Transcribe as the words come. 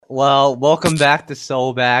Well, welcome back to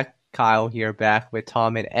Soul Back. Kyle here, back with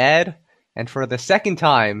Tom and Ed. And for the second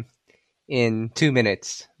time in 2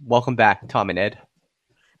 minutes, welcome back, Tom and Ed.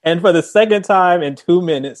 And for the second time in 2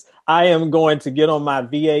 minutes, I am going to get on my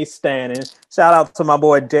VA standing. Shout out to my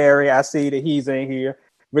boy Derry. I see that he's in here.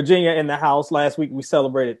 Virginia in the house. Last week we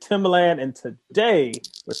celebrated Timberland, and today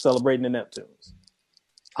we're celebrating the Neptunes.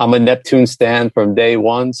 I'm a Neptune stan from day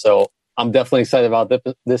one, so I'm definitely excited about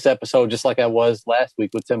this episode, just like I was last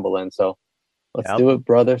week with Timberland. So let's do it,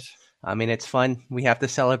 brothers. I mean, it's fun. We have to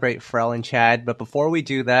celebrate Pharrell and Chad. But before we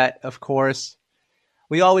do that, of course,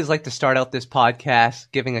 we always like to start out this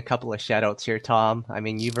podcast giving a couple of shout outs here, Tom. I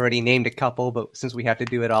mean, you've already named a couple, but since we have to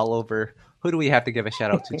do it all over, who do we have to give a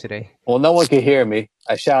shout out to today? Well, no one can hear me.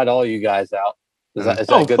 I shout all you guys out. Is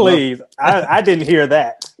that good please. I didn't hear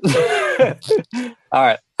that. All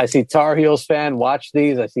right. I see Tar Heels fan. Watch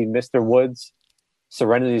these. I see Mr. Woods,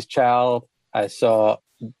 Serenity's Child. I saw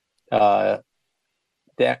Damon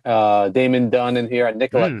Dunn in here.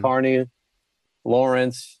 Nicolette Carney,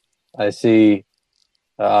 Lawrence. I see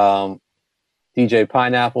DJ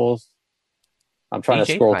Pineapples. I'm trying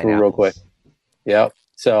to scroll through real quick. Yep.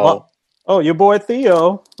 So. Your boy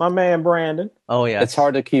Theo, my man Brandon. Oh, yeah. It's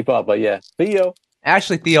hard to keep up, but yeah. Theo.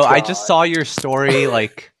 Actually, Theo, I just saw your story,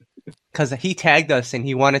 because he tagged us and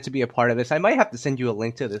he wanted to be a part of this. I might have to send you a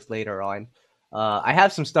link to this later on. I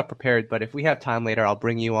have some stuff prepared, but if we have time later, I'll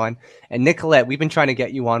bring you on. And Nicolette, we've been trying to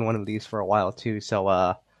get you on one of these for a while too.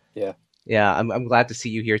 So yeah, I'm glad to see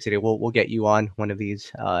you here today. We'll get you on one of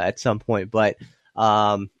these at some point. But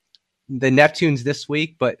the Neptunes this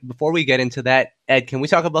week. But before we get into that, Ed, can we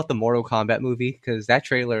talk about the Mortal Kombat movie? Because that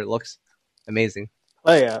trailer looks amazing.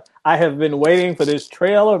 Oh yeah, I have been waiting for this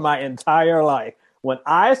trailer my entire life. When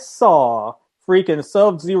I saw freaking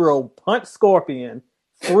Sub-Zero punch Scorpion,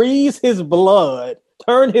 freeze his blood,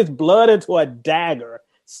 turn his blood into a dagger,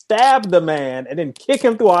 stab the man, and then kick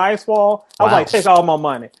him through an ice wall, I was like, take all my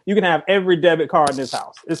money. You can have every debit card in this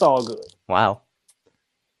house. It's all good. Wow.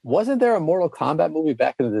 Wasn't there a Mortal Kombat movie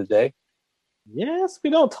back in the day? Yes,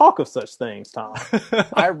 we don't talk of such things, Tom.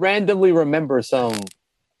 I randomly remember some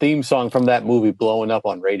theme song from that movie blowing up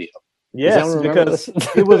on radio. Yes, because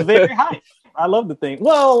it was very hype. I love the thing.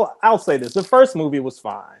 Well, I'll say this. The first movie was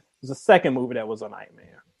fine. It was the second movie that was a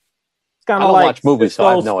nightmare. It's kind of like watch movies,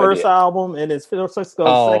 Cisco's so first album and it's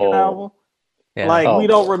Cisco's second album. Yeah. We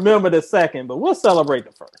don't remember the second, but we'll celebrate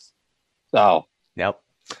the first. Oh. Yep.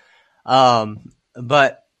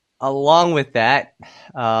 But along with that,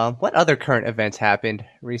 what other current events happened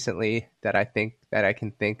recently that I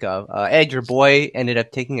can think of? Ed, your boy ended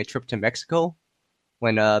up taking a trip to Mexico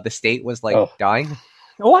when the state was dying.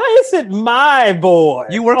 Why is it my boy?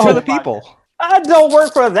 You work for the people. I don't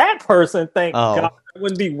work for that person, thank God. I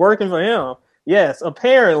wouldn't be working for him. Yes,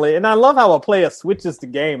 apparently. And I love how a player switches the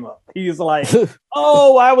game up. He's like,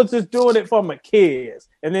 I was just doing it for my kids.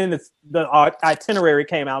 And then the itinerary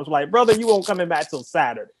came out. I was like, brother, you won't coming back till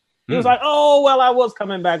Saturday. He was like, I was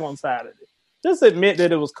coming back on Saturday. Just admit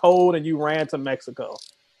that it was cold and you ran to Mexico.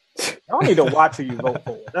 Y'all need to watch who you vote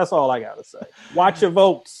for. That's all I got to say. Watch your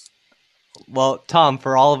votes. Well, Tom,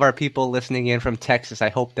 for all of our people listening in from Texas, I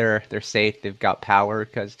hope they're safe. They've got power.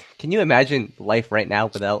 Because can you imagine life right now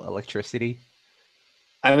without electricity?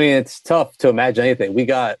 I mean, it's tough to imagine anything. We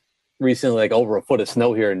got recently over a foot of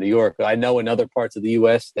snow here in New York. I know in other parts of the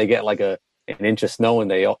U.S. they get an inch of snow and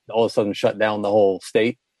they all of a sudden shut down the whole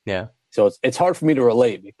state. Yeah. So it's hard for me to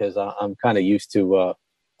relate because I'm kind of used to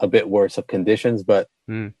a bit worse of conditions. But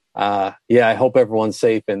I hope everyone's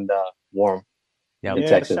safe and warm. Yeah,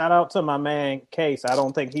 shout out to my man Case. I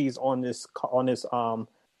don't think he's on this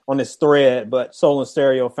thread, but Soul and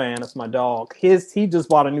Stereo fan, that's my dog. He just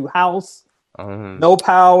bought a new house. No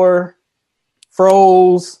power,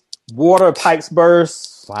 froze, water pipes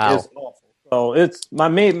burst. Wow. It's awful. So it's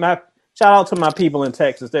my shout out to my people in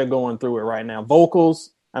Texas. They're going through it right now.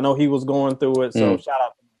 Vocals, I know he was going through it. So shout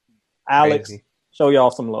out to Alex. Crazy. Show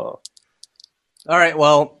y'all some love. All right,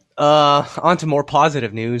 well, on to more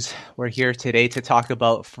positive news. We're here today to talk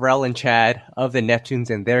about Pharrell and Chad of the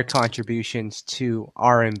Neptunes and their contributions to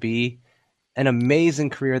R&B. An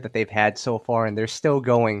amazing career that they've had so far, and they're still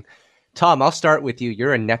going. Tom, I'll start with you.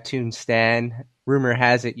 You're a Neptune stan. Rumor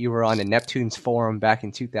has it you were on the Neptunes forum back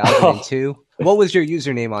in 2002. What was your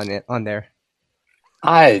username on there?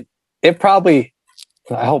 I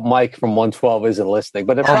hope Mike from 112 isn't listening,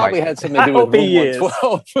 but it probably had something to do with Room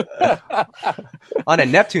 112. On a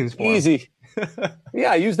Neptunes forum. Easy.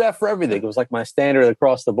 Yeah, I use that for everything. It was like my standard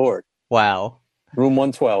across the board. Wow. Room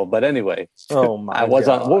 112. But anyway. Oh my I was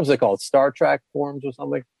on, what was it called? Star Trek forums or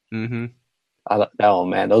something? Mm-hmm. Oh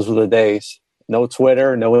man, those were the days. No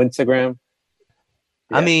Twitter, no Instagram.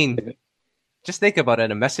 Yeah. I mean, just think about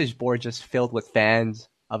it. A message board just filled with fans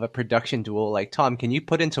of a production duo. Like, Tom, can you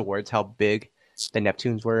put into words how big the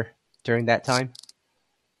Neptunes were during that time?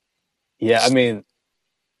 Yeah, I mean,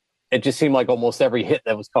 it just seemed like almost every hit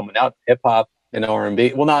that was coming out, hip hop and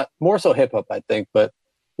R&B. Well, not more so hip hop, I think, but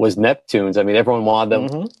was Neptunes. I mean, everyone wanted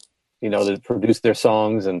them, to produce their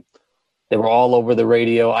songs, and they were all over the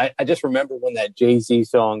radio. I just remember when that Jay-Z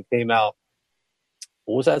song came out.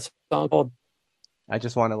 What was that song called? I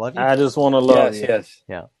Just Want to Love You. I Just Want to Love You. Yes.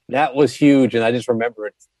 Yeah. That was huge, and I just remember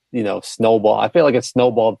it, snowball. I feel like it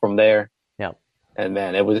snowballed from there. Yeah. And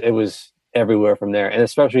man, it was everywhere from there. And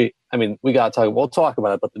especially, I mean, we'll talk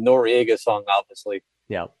about it, but the Noreaga song obviously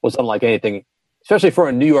was unlike anything, especially for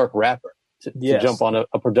a New York rapper to jump on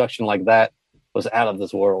a production like that was out of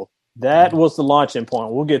this world. That was the launching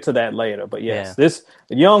point. We'll get to that later. But yes, this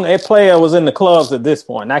young player was in the clubs at this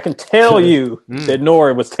point. And I can tell you that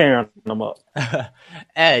Nori was tearing them up.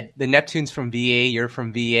 Ed, the Neptunes from VA, you're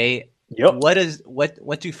from VA. Yep. What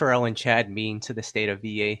do Pharrell and Chad mean to the state of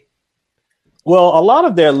VA? Well, a lot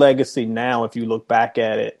of their legacy now, if you look back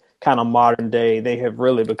at it, kind of modern day, they have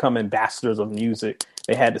really become ambassadors of music.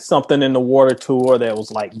 They had the Something in the Water tour that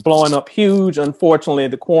was like blowing up huge. Unfortunately,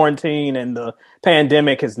 the quarantine and the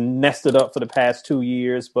pandemic has nested up for the past 2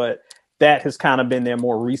 years, but that has kind of been their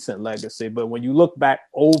more recent legacy. But when you look back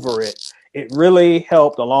over it, it really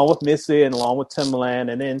helped, along with Missy and along with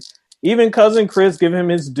Timbaland, and then even Cousin Chris, give him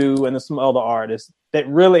his due, and some other artists that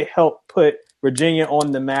really helped put Virginia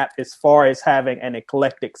on the map as far as having an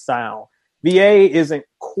eclectic sound. VA isn't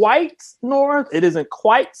quite north, it isn't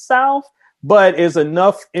quite south, but is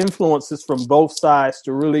enough influences from both sides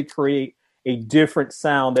to really create a different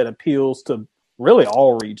sound that appeals to really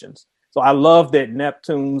all regions. So I love that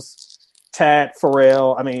Neptunes, Chad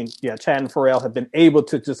and Pharrell have been able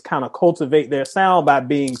to just kind of cultivate their sound by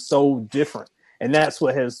being so different. And that's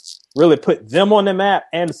what has really put them on the map,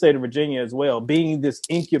 and the state of Virginia as well, being this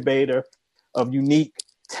incubator of unique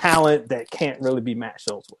talent that can't really be matched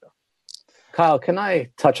elsewhere. Kyle, can I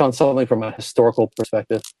touch on something from a historical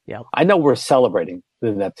perspective? Yeah. I know we're celebrating the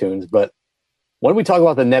Neptunes, but when we talk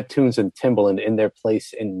about the Neptunes and Timbaland in their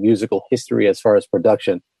place in musical history as far as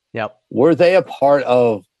production, were they a part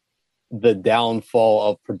of the downfall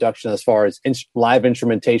of production as far as live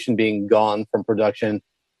instrumentation being gone from production,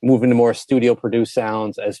 moving to more studio produced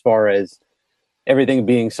sounds, as far as everything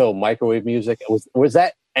being so microwave music? Was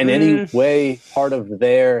that in any way part of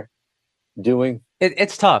their doing?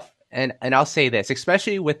 It's tough. And I'll say this,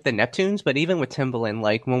 especially with the Neptunes, but even with Timbaland,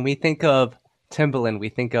 like when we think of Timbaland, we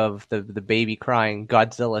think of the baby crying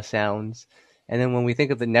Godzilla sounds. And then when we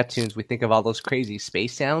think of the Neptunes, we think of all those crazy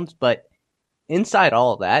space sounds. But inside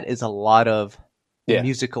all of that is a lot of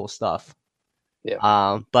musical stuff.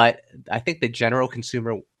 Yeah. But I think the general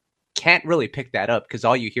consumer can't really pick that up because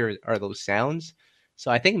all you hear are those sounds. So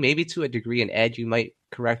I think maybe to a degree, and Ed, you might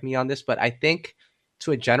correct me on this, but I think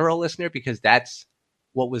to a general listener, because that's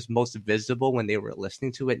what was most visible when they were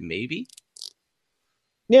listening to it, maybe.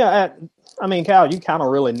 Yeah, I mean, Cal, you kind of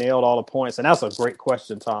really nailed all the points. And that's a great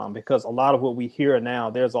question, Tom, because a lot of what we hear now,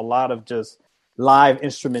 there's a lot of just live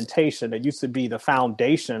instrumentation that used to be the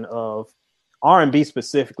foundation of R&B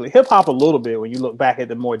specifically, hip hop a little bit when you look back at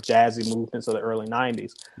the more jazzy movements of the early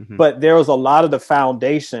 90s. Mm-hmm. But there was a lot of the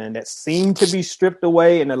foundation that seemed to be stripped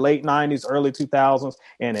away in the late 90s, early 2000s,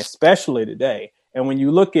 and especially today. And when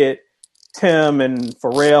you look at Tim and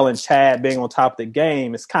Pharrell and Chad being on top of the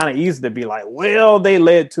game, it's kind of easy to be like, well, they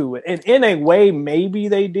led to it. And in a way, maybe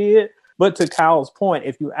they did. But to Kyle's point,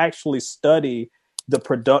 if you actually study the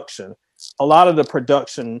production, a lot of the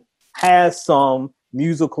production has some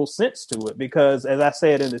musical sense to it, because as I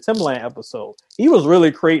said in the Timbaland episode, he was really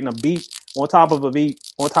creating a beat on top of a beat,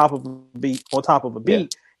 on top of a beat, on top of a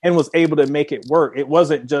beat, and was able to make it work. It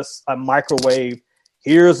wasn't just a microwave.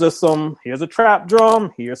 Here's a trap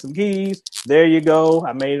drum, here's some keys, there you go,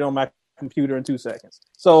 I made it on my computer in 2 seconds.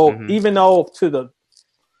 So even though to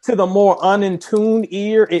the more unintuned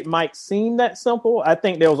ear it might seem that simple, I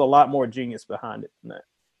think there was a lot more genius behind it than that.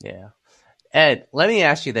 Yeah. Ed, let me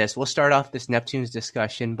ask you this. We'll start off this Neptunes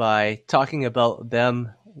discussion by talking about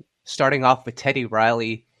them starting off with Teddy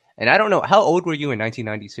Riley. And I don't know, how old were you in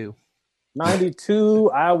 1992? 92,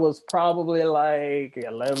 I was probably like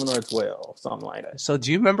 11 or 12, something like that. So do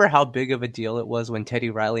you remember how big of a deal it was when Teddy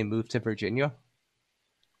Riley moved to Virginia?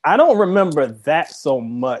 I don't remember that so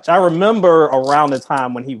much. I remember around the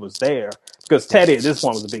time when he was there, because Teddy at this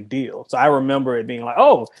point was a big deal. So I remember it being like,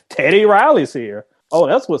 oh, Teddy Riley's here. Oh,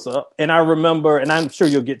 that's what's up. And I remember, and I'm sure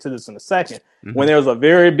you'll get to this in a second, when there was a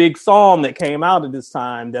very big song that came out at this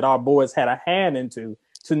time that our boys had a hand into,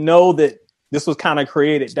 to know that this was kind of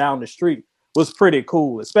created down the street. was pretty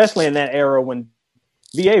cool, especially in that era when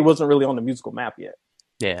VA wasn't really on the musical map yet.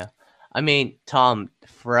 Yeah. I mean, Tom,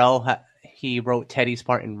 Pharrell, he wrote Teddy's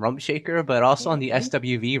part in Rump Shaker, but also on the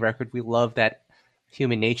SWV record, we love that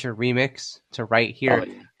Human Nature remix to Right Here. Oh,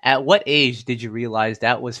 yeah. At what age did you realize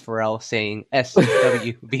that was Pharrell saying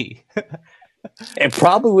SWV? It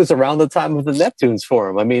probably was around the time of the Neptunes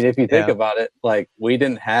forum. I mean, if you think about it, like, we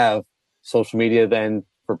didn't have social media then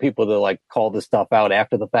for people to like call this stuff out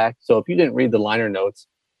after the fact. So if you didn't read the liner notes,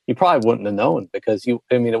 you probably wouldn't have known because it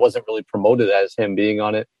wasn't really promoted as him being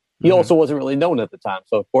on it. He also wasn't really known at the time.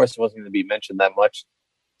 So of course it wasn't going to be mentioned that much.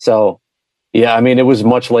 So yeah, I mean, it was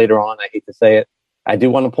much later on. I hate to say it. I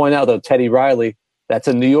do want to point out though, Teddy Riley, that's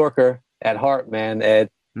a New Yorker at heart, man,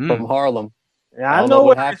 Ed, from Harlem. Yeah, I know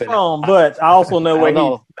where he's from, but I also know where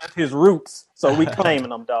he's his roots. So we claiming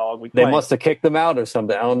them, dog. They must have kicked him out or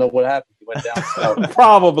something. I don't know what happened. He went down south.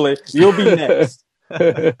 Probably. You'll be next.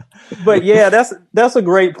 But yeah, that's a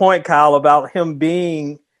great point, Kyle, about him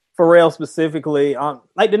being Pharrell specifically.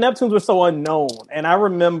 Like the Neptunes were so unknown, and I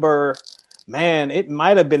remember, man, it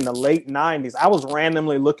might have been the late '90s. I was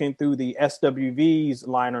randomly looking through the SWV's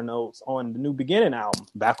liner notes on the New Beginning album,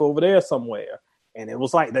 back over there somewhere. And it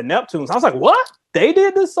was like the Neptunes. I was like, what? They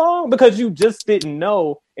did this song? Because you just didn't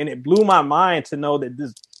know. And it blew my mind to know that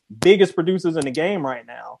this biggest producers in the game right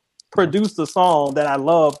now produced a song that I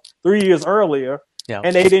loved 3 years earlier. Yeah.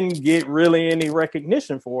 And they didn't get really any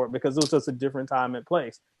recognition for it because it was just a different time and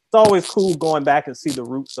place. It's always cool going back and see the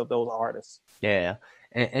roots of those artists. Yeah.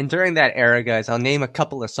 And during that era, guys, I'll name a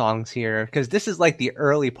couple of songs here because this is like the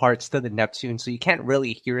early parts to the Neptunes. So you can't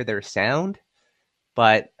really hear their sound.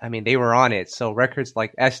 But, I mean, they were on it. So records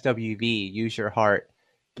like SWV, Use Your Heart,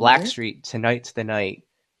 Blackstreet, Tonight's the Night,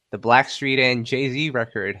 the Blackstreet and Jay-Z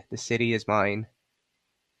record, The City Is Mine.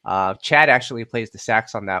 Chad actually plays the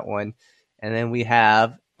sax on that one. And then we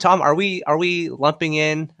have, Tom, are we lumping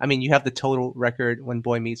in? I mean, you have the Total record, When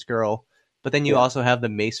Boy Meets Girl, but then you also have the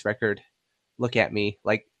Mace record, Look at Me.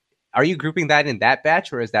 Like, are you grouping that in that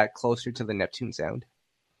batch, or is that closer to the Neptune sound?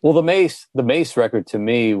 Well, the Mace record to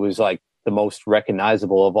me was like the most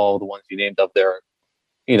recognizable of all the ones you named of their,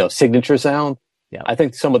 signature sound. Yeah. I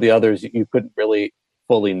think some of the others you couldn't really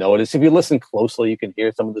fully notice. If you listen closely, you can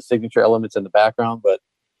hear some of the signature elements in the background, but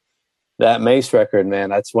that Mace record,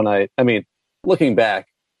 man, that's when I mean, looking back,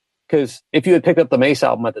 because if you had picked up the Mace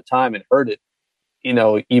album at the time and heard it,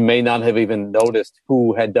 you may not have even noticed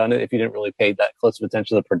who had done it if you didn't really pay that close of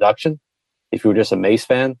attention to the production. If you were just a Mace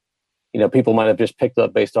fan, people might have just picked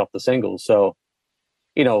up based off the singles. So,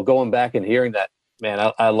 going back and hearing that,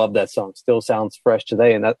 man, I love that song. Still sounds fresh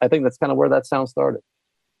today. And I think that's kind of where that sound started.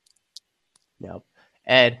 Yep.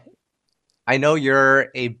 Ed, I know you're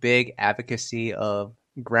a big advocacy of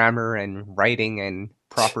grammar and writing and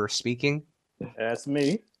proper speaking. That's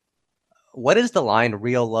me. What does the line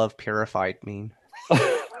 "real love purified" mean?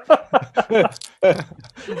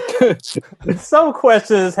 Some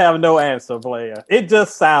questions have no answer, Blair. It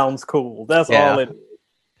just sounds cool. That's all it is.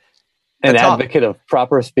 An advocate of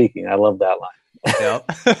proper speaking. I love that line.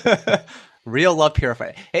 Yep. Real love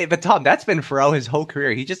purified. Hey, but Tom, that's been Pharrell his whole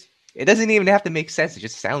career. It doesn't even have to make sense. It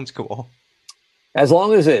just sounds cool. As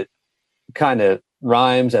long as it kind of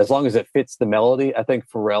rhymes, as long as it fits the melody, I think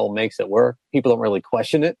Pharrell makes it work. People don't really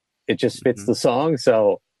question it. It just fits the song.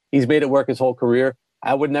 So he's made it work his whole career.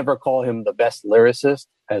 I would never call him the best lyricist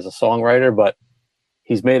as a songwriter, but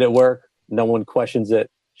he's made it work. No one questions it.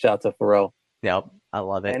 Shout out to Pharrell. Yep. I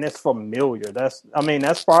love it. And it's familiar. That's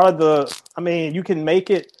part of you can make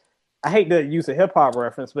it. I hate to use a hip hop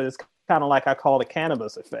reference, but it's kind of like I call the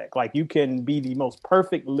cannabis effect. Like you can be the most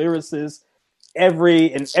perfect lyricist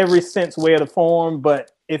in every sense, way of the form,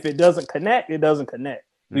 but if it doesn't connect, it doesn't connect.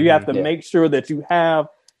 You have to make sure that you have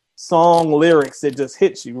song lyrics that just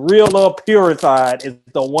hits you. Real Love Purified is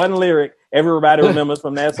the one lyric everybody remembers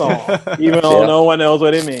from that song, even though no one knows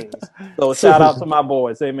what it means. So shout out to my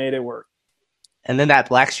boys. They made it work. And then that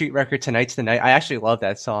Blackstreet record, Tonight's the Night. I actually love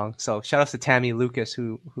that song. So shout out to Tammy Lucas,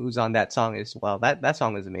 who's on that song as well. That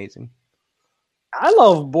song is amazing. I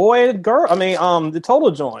love Boy Girl. The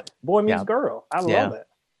Total joint, Boy Meets Girl. I love it.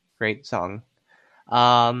 Great song.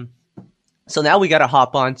 So now we got to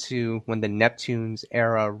hop on to when the Neptunes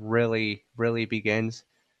era really, really begins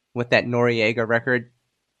with that Noriega record.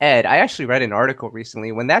 Ed, I actually read an article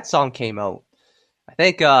recently. When that song came out, I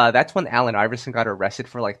think that's when Allen Iverson got arrested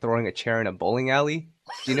for like throwing a chair in a bowling alley.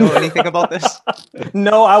 Do you know anything about this?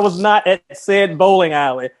 No, I was not at said bowling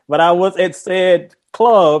alley, but I was at said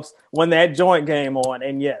clubs when that joint came on.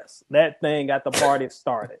 And yes, that thing got the party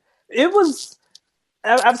started. It was,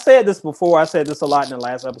 I've said this before. I said this a lot in the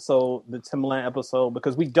last episode, the Timbaland episode,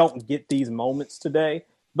 because we don't get these moments today.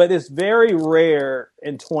 but it's very rare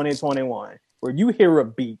in 2021 where you hear a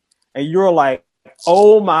beat and you're like,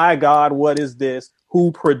 oh my God, what is this?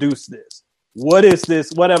 Who produced this? What is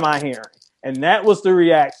this? What am I hearing? And that was the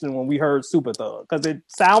reaction when we heard Super Thug, because it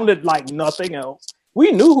sounded like nothing else.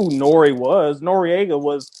 We knew who Nori was. Noriega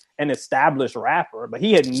was an established rapper, but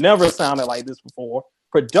he had never sounded like this before.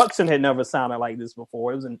 Production had never sounded like this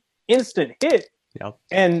before. It was an instant hit. Yep.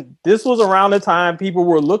 And this was around the time people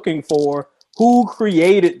were looking for who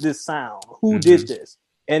created this sound, who did this.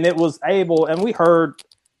 And it was able, and we heard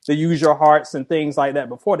the Use Your Hearts and things like that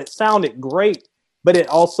before that sounded great, but it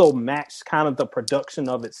also matched kind of the production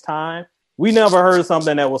of its time. We never heard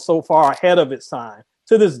something that was so far ahead of its time.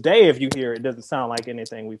 To this day, if you hear it, it doesn't sound like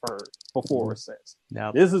anything we've heard before or since.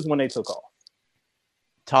 Yep. This is when they took off.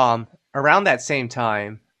 Tom, around that same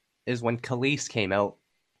time is when Khalees came out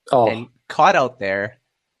and Caught Out There.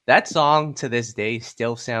 That song to this day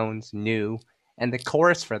still sounds new, and the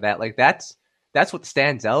chorus for that, like that's what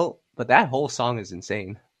stands out. But that whole song is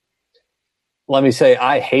insane. Let me say,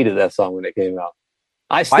 I hated that song when it came out.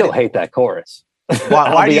 I still hate that chorus.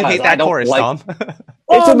 Why do you hate that chorus, Tom?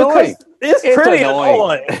 It's annoying. It's pretty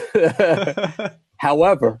annoying.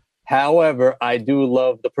 However, I do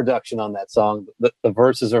love the production on that song. The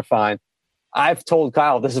verses are fine. I've told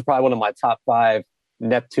Kyle this is probably one of my top 5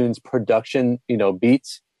 Neptune's production,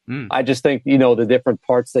 beats. I just think, the different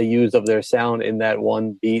parts they use of their sound in that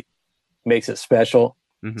one beat makes it special.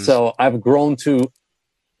 So I've grown to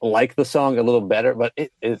like the song a little better, but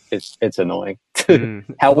it's annoying.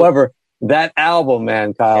 However, that album,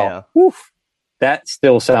 man, Kyle, that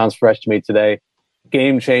still sounds fresh to me today.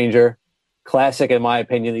 Game changer, classic in my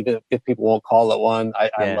opinion, even if people won't call it one. I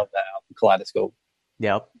love that album, Kaleidoscope.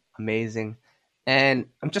 Yep, amazing. And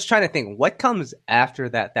I'm just trying to think, what comes after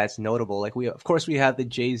that that's notable? Like we have the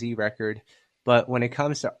Jay-Z record, but when it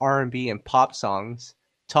comes to R&B and pop songs,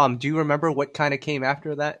 Tom, do you remember what kind of came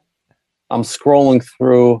after that? I'm scrolling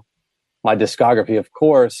through my discography, of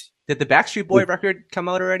course. Did the Backstreet Boy record come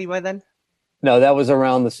out already by then? No, that was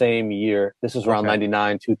around the same year. This was around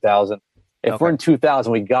 99, 2000. If we're in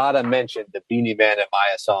 2000, we got to mention the Beanie Man and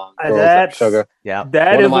Maya song, Girls Like Sugar. Yeah.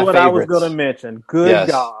 That is what I was going to mention. Good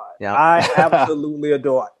God. Yeah. I absolutely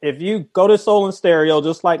adore it. If you go to Soul and Stereo,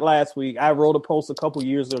 just like last week, I wrote a post a couple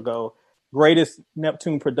years ago, greatest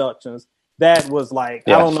Neptune productions. That was like,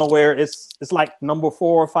 I don't know where it's like number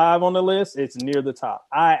 4 or 5 on the list. It's near the top.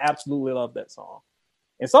 I absolutely love that song.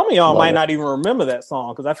 And some of y'all might not even remember that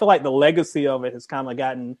song because I feel like the legacy of it has kind of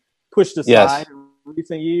gotten pushed aside in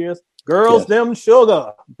recent years. Girls, Them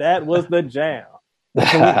Sugar. That was the jam.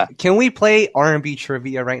 Can we play R&B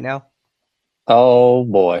trivia right now? Oh,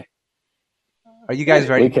 boy. Are you guys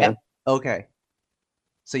ready? We can. Okay.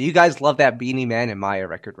 So you guys love that Beanie Man and Maya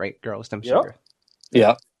record, right? Girls, Them Sugar.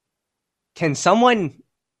 Yeah. Can someone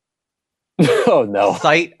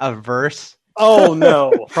cite a verse from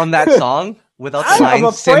that song without the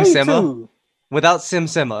line Sim Simma? Without Sim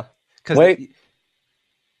Simma. Wait.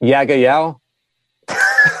 Yaga Yow?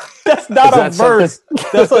 That's not a verse.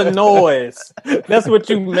 That's a noise. That's what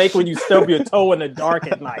you make when you stub your toe in the dark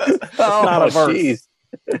at night. That's not a verse.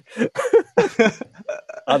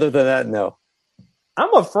 Other than that, no.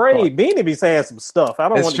 I'm afraid Beanie be saying some stuff. I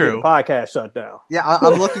don't want to get the podcast shut down. Yeah,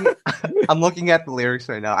 I'm looking. I'm looking at the lyrics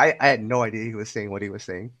right now. I had no idea he was saying what he was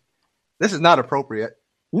saying. This is not appropriate.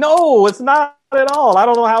 No, it's not at all. I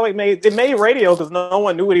don't know how it made radio because no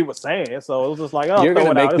one knew what he was saying. So it was just like, you're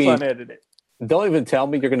throw it out. It's unedited. Don't even tell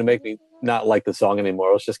me you're going to make me not like the song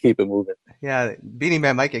anymore. Let's just keep it moving. Yeah, Beanie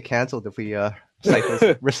Man might get canceled if we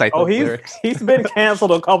recite those lyrics. He's been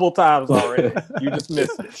canceled a couple times already. You just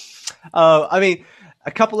missed it. I mean,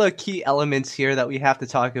 a couple of key elements here that we have to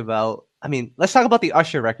talk about. I mean, let's talk about the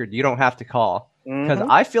Usher record, You Don't Have to Call. Because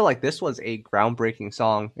I feel like this was a groundbreaking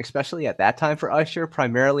song, especially at that time for Usher,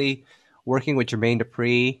 primarily working with Jermaine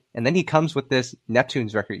Dupri. And then he comes with this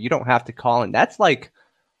Neptune's record, You Don't Have to Call. And that's like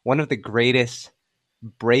one of the greatest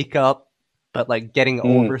breakup, but like getting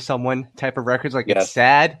over someone type of records. Like it's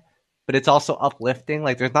sad, but it's also uplifting.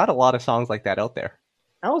 Like there's not a lot of songs like that out there.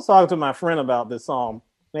 I was talking to my friend about this song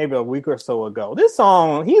maybe a week or so ago. This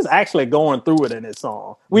song, he's actually going through it in this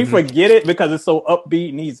song. We forget it because it's so upbeat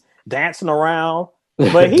and he's dancing around.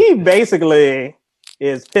 But he basically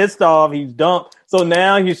is pissed off. He's dumped. So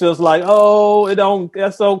now he's just like,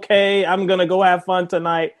 that's okay. I'm going to go have fun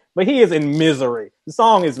tonight. But he is in misery. The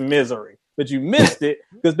song is misery. But you missed it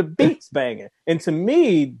because the beat's banging. And to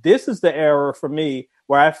me, this is the era for me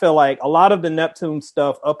where I feel like a lot of the Neptune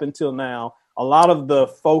stuff up until now, a lot of the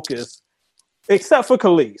focus, except for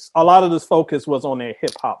Khalees, a lot of this focus was on their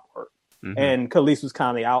hip hop work. And Khalees was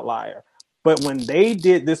kind of the outlier. But when they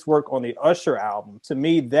did this work on the Usher album, to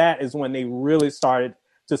me, that is when they really started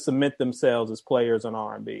to cement themselves as players in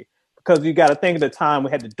R&B. Because you got to think of the time we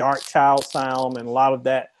had the Dark Child sound, and a lot of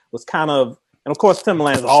that was kind of, and of course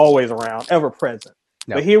Timbaland is always around, ever present.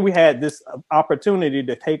 Yep. But here we had this opportunity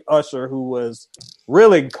to take Usher, who was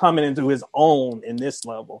really coming into his own in this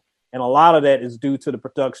level. And a lot of that is due to the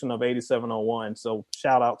production of 8701. So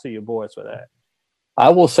shout out to your boys for that. I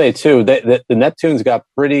will say, too, that the Neptunes got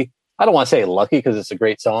pretty, I don't want to say lucky because it's a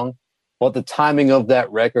great song, but the timing of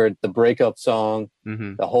that record, the breakup song,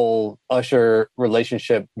 the whole Usher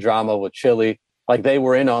relationship drama with Chili, like they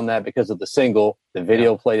were in on that because of the single. The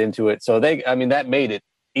video played into it. So that made it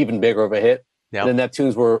even bigger of a hit. Yep. The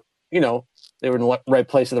Neptunes were, they were in the right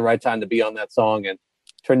place at the right time to be on that song and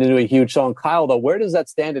turned into a huge song. Kyle, though, where does that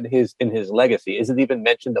stand in his legacy? Is it even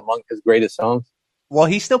mentioned among his greatest songs? Well,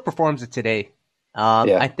 he still performs it today.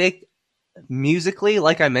 I think musically,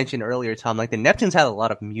 like I mentioned earlier, Tom, like the Neptunes had a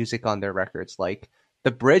lot of music on their records. Like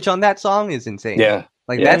the bridge on that song is insane. Yeah.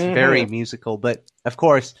 That's very musical. But of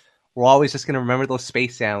course, we're always just going to remember those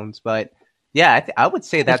space sounds. But yeah, I would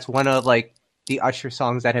say that's one of like the Usher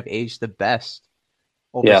songs that have aged the best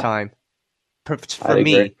over time for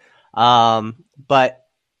me. But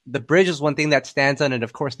the bridge is one thing that stands on, and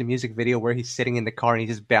of course the music video where he's sitting in the car and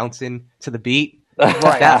he's just bouncing to the beat.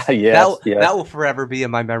 Right. That will forever be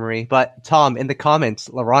in my memory. But Tom, in the comments,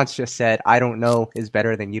 Laurence just said, "I don't know is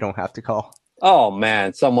better than you don't have to call." Oh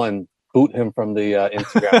man, someone boot him from the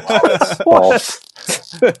Instagram.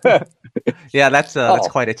 Yeah, that's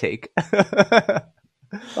quite a take.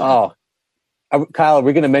 Kyle, are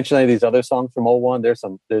we going to mention any of these other songs from 01? There's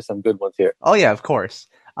some good ones here. Oh yeah, of course.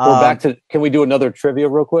 We're back to. Can we do another trivia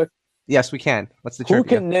real quick? Yes, we can. What's the trivia? Who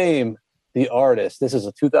can name the artist? This is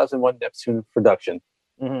a 2001 Neptune production.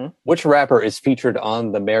 Which rapper is featured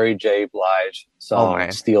on the Mary J. Blige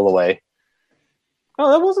song "Steal Away"? Oh,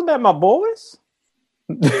 that wasn't that my boys?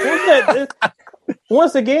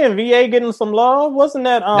 Once again, VA getting some love. Wasn't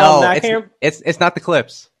that? No, it's not the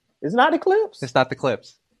Clips. It's not the Clips. It's not the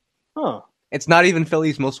Clips. Huh. It's not even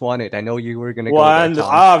Philly's Most Wanted. I know you were going to go there, Tom.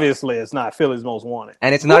 Obviously, it's not Philly's Most Wanted.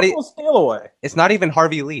 And it's not Steal Away. It's not even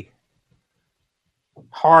Harvey Lee.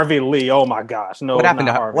 Harvey Lee. Oh my gosh. No. What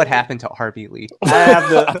happened to Harvey Lee?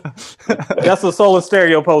 That's a Solar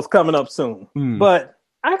Stereo post coming up soon. But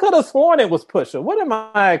I could have sworn it was Pusha. What am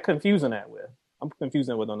I confusing that with? I'm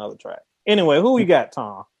confusing it with another track. Anyway, who you got,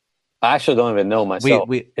 Tom? I actually don't even know myself.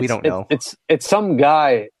 We don't know. It's some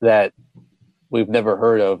guy that we've never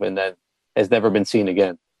heard of and then has never been seen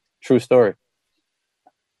again. True story.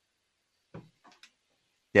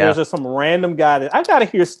 Yeah. There's just some random guy that I gotta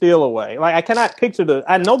hear "Steal Away." Like I cannot picture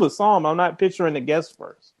I know the song, but I'm not picturing the guest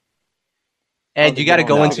verse. Ed, you gotta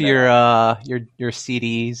go into your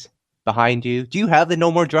CDs behind you. Do you have the No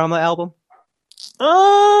More Drama album?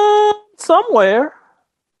 Somewhere.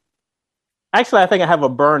 Actually, I think I have a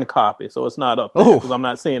burned copy, so it's not up there because I'm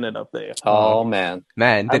not seeing it up there. Oh man!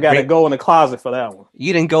 I gotta go in the closet for that one.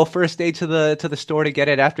 You didn't go first day to the store to get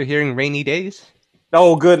it after hearing "Rainy Days"?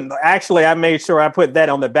 Oh, good. Actually, I made sure I put that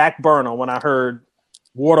on the back burner when I heard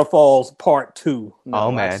 "Waterfalls Part 2."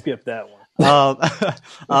 No, man, I skipped that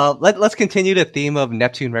one. Let's continue the theme of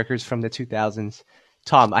Neptune records from the 2000s.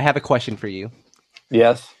 Tom, I have a question for you.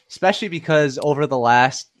 Yes. Especially because over the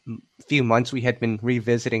last few months we had been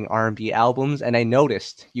revisiting R&B albums, and I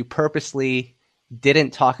noticed you purposely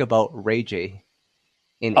didn't talk about Ray J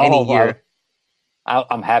in any year.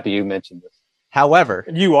 I'm happy you mentioned this. However,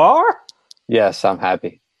 you are? Yes, I'm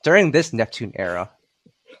happy. During this Neptune era,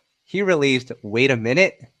 he released "Wait a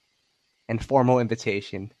Minute" and "Formal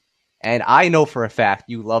Invitation," and I know for a fact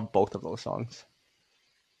you love both of those songs.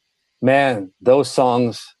 Man, those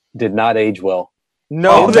songs did not age well.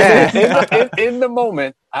 No, in the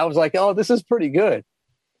moment, I was like, "Oh, this is pretty good."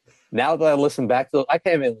 Now that I listen back to those, I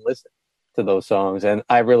can't even listen to those songs, and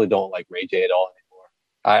I really don't like Ray J at all anymore.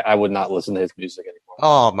 I would not listen to his music anymore.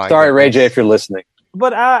 Oh my! Sorry, goodness. Ray J, if you're listening.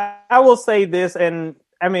 But I will say this, and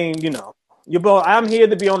I mean, you're both. I'm here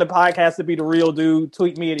to be on the podcast to be the real dude.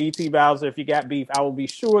 Tweet me at ET Bowser if you got beef. I will be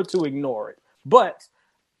sure to ignore it. But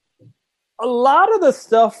a lot of the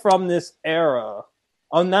stuff from this era.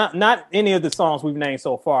 Not any of the songs we've named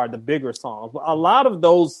so far, the bigger songs, but a lot of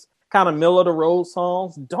those kind of middle of the road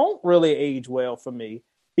songs don't really age well for me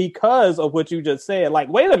because of what you just said. Like,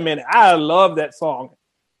 wait a minute, I love that song.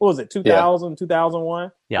 What was it, 2000,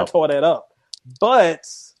 2001? Yeah. I tore that up. But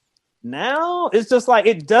now it's just like,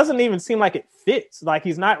 it doesn't even seem like it fits. Like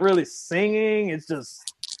he's not really singing. It just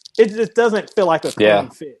doesn't feel like a clean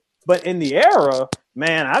fit. But in the era,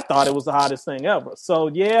 man, I thought it was the hottest thing ever. So,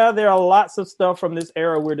 yeah, there are lots of stuff from this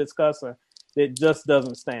era we're discussing that just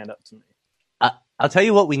doesn't stand up to me. I'll tell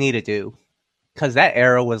you what we need to do, because that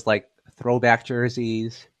era was like throwback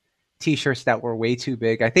jerseys, T-shirts that were way too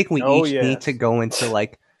big. I think we need to go into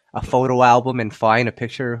like a photo album and find a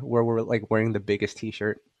picture where we're like wearing the biggest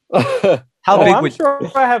T-shirt. How big? I'm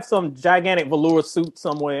sure I have some gigantic velour suit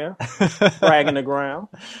somewhere, dragging the ground.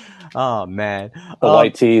 Oh man, the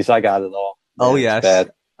white tees, I got it all. Oh yes.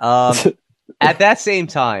 At that same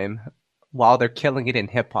time, while they're killing it in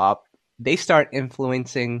hip hop, they start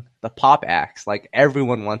influencing the pop acts. Like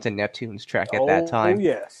everyone wants a Neptunes track at that time. Oh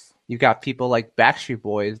yes. You've got people like Backstreet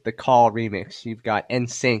Boys, the Call remix. You've got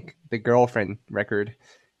NSYNC, the Girlfriend record.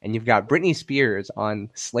 And you've got Britney Spears on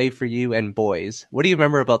Slave for You and Boys. What do you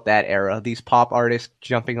remember about that era? These pop artists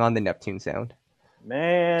jumping on the Neptune sound?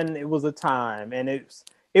 Man, it was a time. And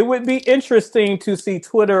it would be interesting to see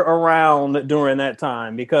Twitter around during that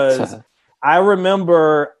time because I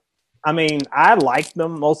remember, I liked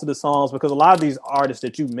them, most of the songs, because a lot of these artists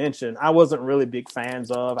that you mentioned, I wasn't really big fans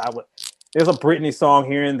of. There's a Britney song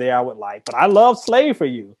here and there I would like, but I love Slave for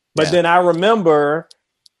You. But then I remember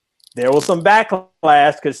there was some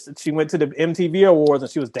backlash because she went to the MTV Awards and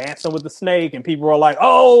she was dancing with the snake, and people were like,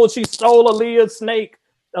 "Oh, she stole Aaliyah's snake.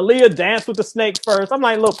 Aaliyah danced with the snake first." I'm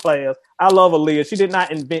like, "Look, players, I love Aaliyah. She did not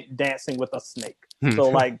invent dancing with a snake. So,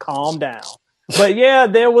 like, calm down." But yeah,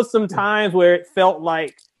 there was some times where it felt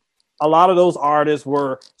like a lot of those artists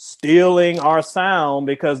were stealing our sound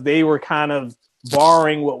because they were kind of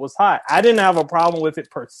borrowing what was hot. I didn't have a problem with it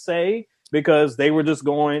per se because they were just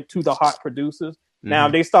going to the hot producers. Now,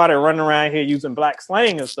 if they started running around here using black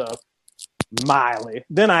slang and stuff, Miley,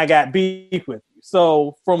 then I got beef with you.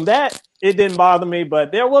 So from that, it didn't bother me,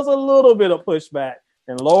 but there was a little bit of pushback.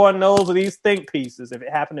 And Lord knows of these think pieces if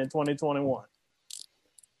it happened in 2021.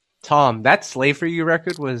 Tom, that Slave for You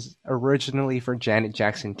record was originally for Janet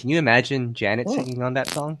Jackson. Can you imagine Janet singing on that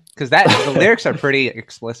song? Because the lyrics are pretty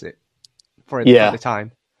explicit for the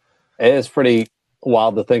time. It is pretty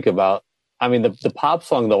wild to think about. I mean, the pop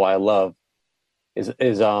song, though, I love is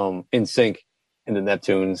NSYNC in the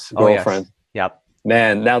Neptunes, Girlfriend. Yes. Yep.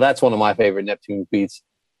 Man, now that's one of my favorite Neptune beats.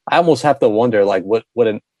 I almost have to wonder, like, it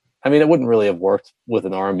wouldn't really have worked with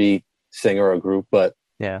an R&B singer or group, but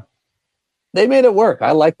yeah, they made it work.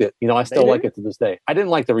 I liked it. I still like it to this day. I didn't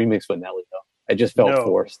like the remix with Nelly, though. It just felt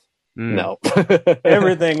forced. No.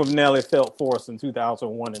 Everything with Nelly felt forced in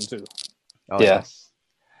 2001 and 2. Oh, yes.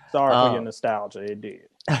 Sorry for your nostalgia. It did.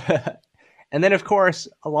 And then, of course,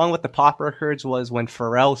 along with the pop records was when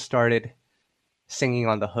Pharrell started singing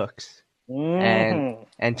on the hooks. And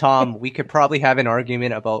Tom, we could probably have an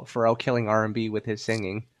argument about Pharrell killing R&B with his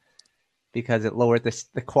singing because it lowered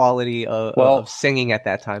the quality of singing at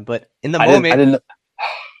that time. But in the moment,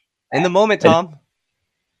 Tom,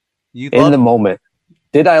 the moment,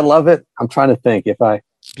 did I love it? I'm trying to think if I.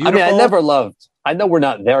 Beautiful. I never loved. I know we're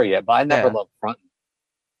not there yet, but I never loved frontin'.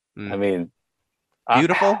 I mean,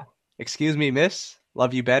 beautiful. Excuse me, miss.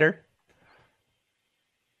 Love you better.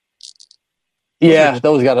 Yeah,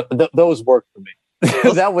 those worked for me.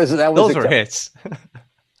 Those were hits.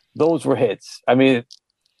 Those were hits. I mean,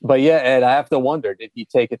 but yeah, Ed, I have to wonder: did he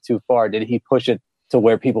take it too far? Did he push it to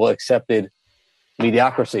where people accepted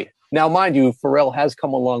mediocrity? Now, mind you, Pharrell has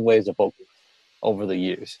come a long ways as a vocalist over the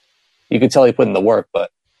years. You could tell he put in the work, but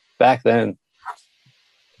back then,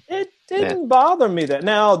 it didn't bother me that.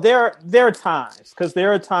 Now there are times because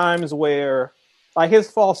there are times where like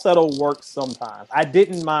his falsetto works sometimes. I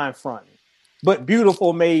didn't mind fronting, but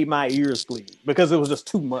Beautiful made my ears bleed because it was just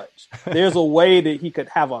too much. There's a way that he could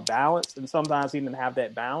have a balance, and sometimes he didn't have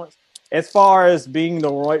that balance. As far as being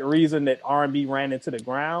the right reason that R&B ran into the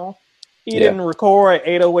ground, he didn't record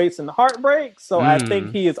 808s and Heartbreak, so I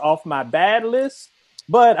think he is off my bad list.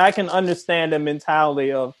 But I can understand the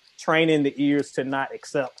mentality of training the ears to not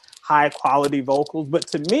accept high quality vocals. But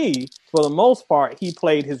to me, for the most part, he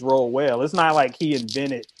played his role well. It's not like he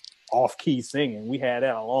invented off-key singing. We had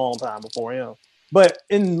that a long time before him. But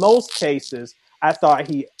in most cases, I thought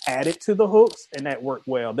he added to the hooks, and that worked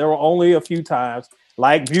well. There were only a few times,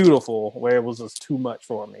 like Beautiful, where it was just too much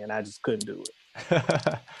for me, and I just couldn't do it.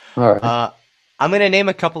 All right. I'm going to name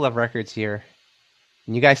a couple of records here.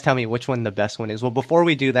 And you guys tell me which one the best one is. Well, before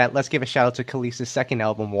we do that, let's give a shout out to Khalees's second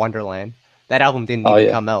album, Wonderland. That album didn't even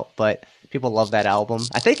come out, but people love that album.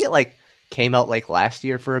 I think it came out last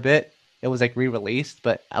year for a bit. It was re-released,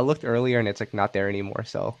 but I looked earlier and it's not there anymore.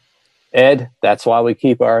 So, Ed, that's why we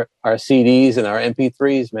keep our CDs and our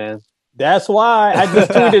MP3s, man. That's why I just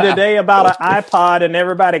tweeted today about an iPod and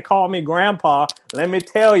everybody called me grandpa. Let me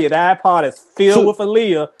tell you, the iPod is filled with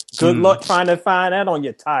Aaliyah. Good luck trying to find that on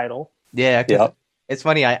your title. Yeah. It's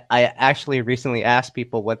funny. I actually recently asked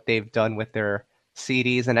people what they've done with their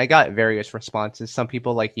CDs, and I got various responses. Some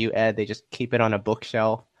people like you, Ed, they just keep it on a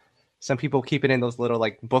bookshelf. Some people keep it in those little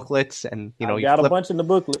like booklets, and you got a bunch in the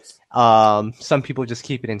booklets. Some people just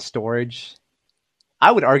keep it in storage.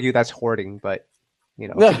 I would argue that's hoarding, but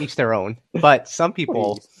to each their own. But some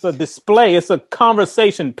people, it's a display. It's a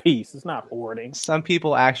conversation piece. It's not hoarding. Some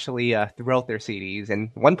people actually threw out their CDs, and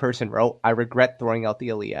one person wrote, "I regret throwing out the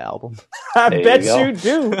Aaliyah album." I bet you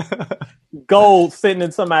do. Gold sitting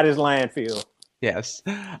in somebody's landfill. Yes.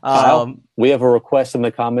 We have a request in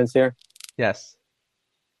the comments here. Yes.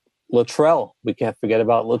 Latrell. We can't forget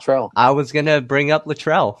about Latrell. I was going to bring up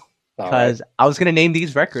Latrell because I was going to name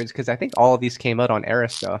these records because I think all of these came out on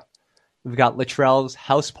Arista. We've got Latrell's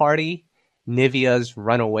House Party, Nivea's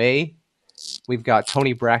Runaway. We've got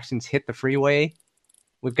Tony Braxton's Hit the Freeway.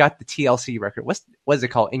 We've got the TLC record. What is it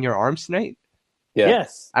called? In Your Arms Tonight? Yeah.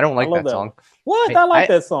 Yes. I don't like that song. What? I like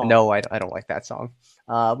that song. No, I don't like that song.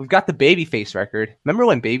 We've got the Babyface record. Remember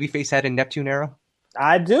when Babyface had a Neptune era?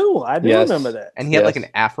 I do remember that. And he had like an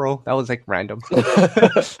afro. That was like random.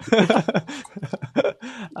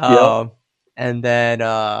 And then,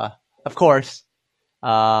 of course,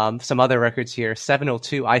 some other records here.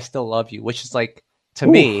 702, I Still Love You, which is like, to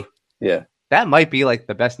me, that might be like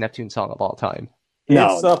the best Neptune song of all time.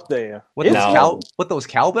 It's up there. With those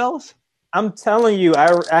cowbells? I'm telling you,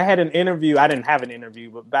 I had an interview. I didn't have an interview,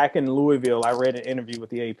 but back in Louisville, I read an interview with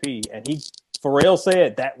the AP, and Pharrell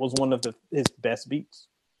said that was one of his best beats.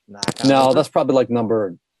 That's probably like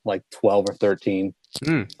number 12 or 13.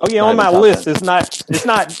 Oh yeah, on my list, it's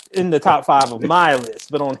not in the top 5 of my list,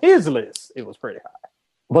 but on his list, it was pretty high.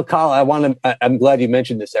 But Kyle, I'm glad you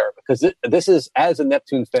mentioned this era because this is, as a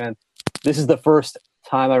Neptune fan, this is the first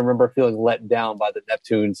time I remember feeling let down by the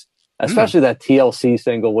Neptunes. Especially that TLC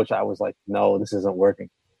single, which I was like, no, this isn't working.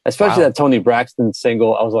 Especially that Tony Braxton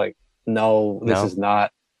single. I was like, no, this is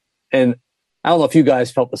not. And I don't know if you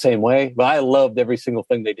guys felt the same way, but I loved every single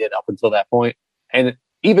thing they did up until that point. And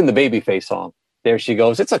even the Babyface song, There She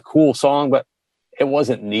Goes. It's a cool song, but it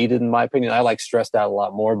wasn't needed in my opinion. I Stressed Out a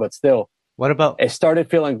lot more, but still. What about? It started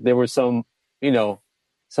feeling there were some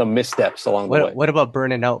missteps along the way. What about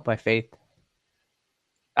Burning Out by Faith?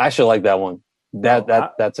 I actually like that one.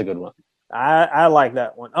 That's a good one. I like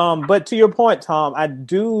that one. But to your point, Tom, I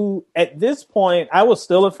do at this point I was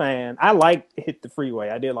still a fan. I liked Hit the Freeway.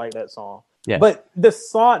 I did like that song. Yeah. But the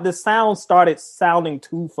sound started sounding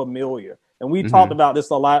too familiar. And we talked about this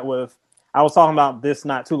a lot I was talking about this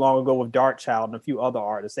not too long ago with Darkchild and a few other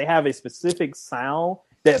artists. They have a specific sound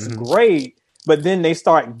that's great, but then they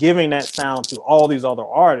start giving that sound to all these other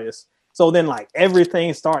artists. So then,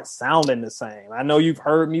 everything starts sounding the same. I know you've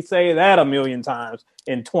heard me say that a million times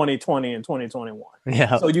in 2020 and 2021.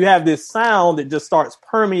 Yeah. So you have this sound that just starts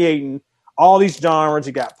permeating all these genres.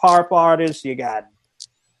 You got pop artists, you got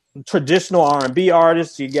traditional R&B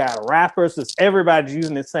artists, you got rappers. Just everybody's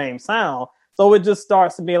using the same sound. So it just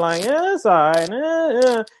starts to be like, it's all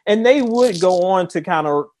right. And they would go on to kind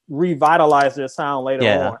of revitalize their sound later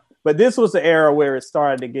on. But this was the era where it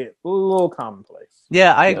started to get a little commonplace.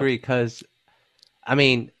 Yeah, I agree because,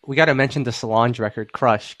 we got to mention the Solange record,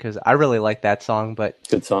 Crush, because I really like that song. But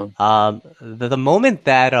good song. The moment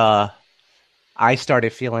that I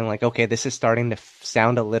started feeling like, okay, this is starting to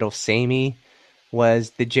sound a little samey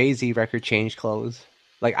was the Jay-Z record, Change Clothes.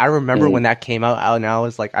 I remember when that came out, and I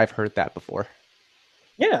was like, I've heard that before.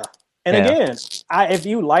 Yeah. And again, if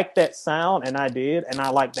you like that sound, and I did, and I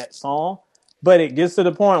like that song, but it gets to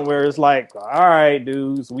the point where it's like, all right,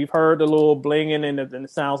 dudes, we've heard the little blinging, and it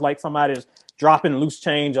sounds like somebody's dropping loose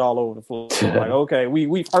change all over the floor. Okay,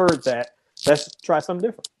 we've heard that. Let's try something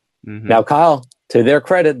different. Mm-hmm. Now, Kyle, to their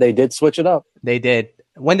credit, they did switch it up. They did.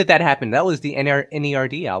 When did that happen? That was the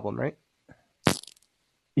NERD album, right?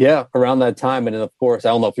 Yeah, around that time. And then, of course, I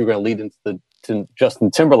don't know if you're going to lead into the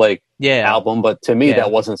Justin Timberlake album, but to me,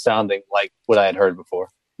 that wasn't sounding like what I had heard before.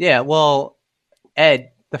 Yeah, well,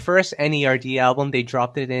 Ed, the first NERD album, they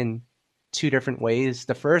dropped it in 2 different ways.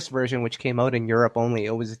 The first version, which came out in Europe only,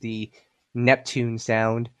 it was the Neptune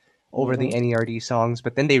sound over the NERD songs.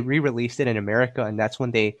 But then they re-released it in America, and that's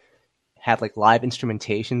when they had live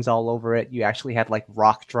instrumentations all over it. You actually had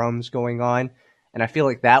rock drums going on. And I feel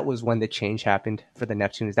like that was when the change happened for the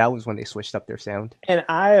Neptunes. That was when they switched up their sound. And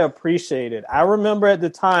I appreciate it. I remember at the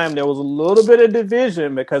time there was a little bit of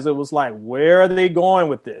division because it was like, where are they going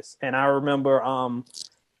with this? And I remember,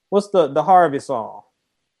 what's the Harvey song?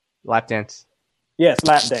 Lap Dance. Yes,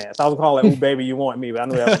 Lap Dance. I was calling it Ooh Baby You Want Me, but I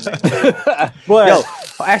knew that was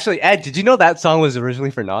But actually, Ed, did you know that song was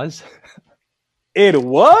originally for Nas? It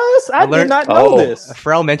was? I did not know this.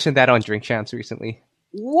 Pharrell mentioned that on Drink Champs recently.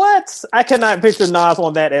 What? I cannot picture Nas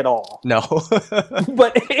on that at all. No.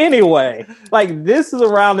 But anyway, like this is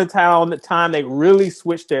around the time they really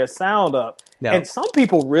switched their sound up. No. And some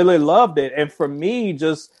people really loved it. And for me,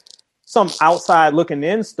 just some outside looking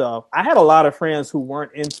in stuff, I had a lot of friends who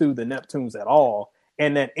weren't into the Neptunes at all.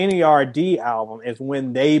 And that NERD album is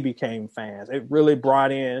when they became fans. It really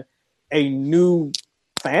brought in a new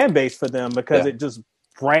fan base for them because it just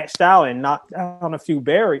branched out and knocked down a few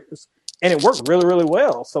barriers. And it worked really, really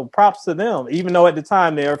well. So props to them. Even though at the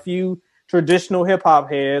time there are a few traditional hip hop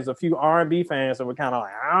heads, a few R&B fans that were kind of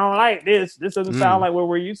like, I don't like this. This doesn't sound like what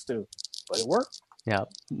we're used to. But it worked. Yeah.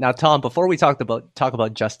 Now, Tom, before we talk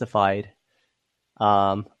about Justified,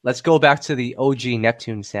 let's go back to the OG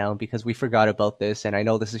Neptune sound because we forgot about this, and I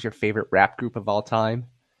know this is your favorite rap group of all time.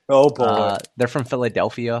 Oh boy, they're from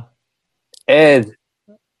Philadelphia. Ed,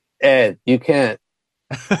 you can't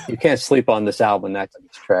sleep on this album. That's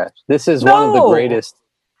trash. This is one of the greatest.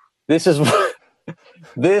 This is one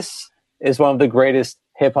of the greatest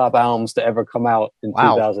hip hop albums to ever come out in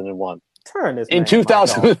 2001. Turn this in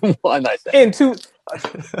 2001. I said.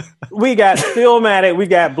 We got Stillmatic, we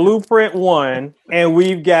got Blueprint 1, and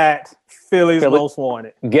we've got Philly's Most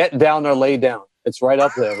Wanted. Get Down or Lay Down. It's right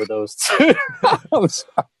up there with those two.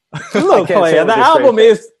 Look, player, the album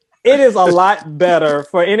is a lot better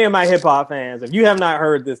for any of my hip hop fans. If you have not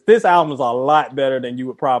heard this album is a lot better than you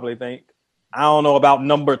would probably think. I don't know about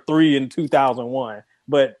number 3 in 2001,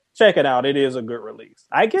 but check it out. It is a good release.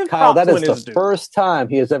 I give Kyle, that is the first time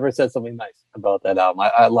he has ever said something nice about that album.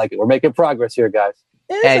 I like it. We're making progress here, guys.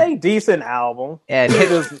 It's a decent album. And he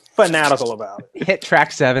was fanatical about it. Hit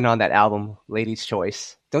track 7 on that album, Lady's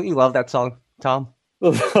Choice. Don't you love that song, Tom?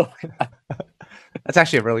 That's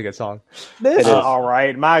actually a really good song. All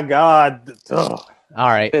right. My God. Ugh. All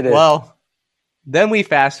right. Well, then we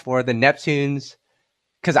fast forward the Neptunes.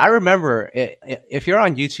 Because I remember, if you're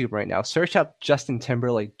on YouTube right now, search up Justin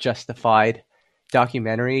Timberlake Justified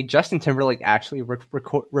documentary. Justin Timberlake actually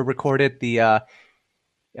recorded the...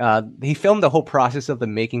 he filmed the whole process of the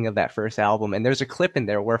making of that first album, and there's a clip in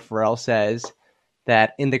there where Pharrell says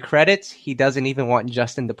that in the credits he doesn't even want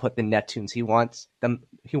Justin to put the Neptunes. He wants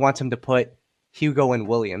him to put Hugo and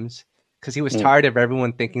Williams because he was tired of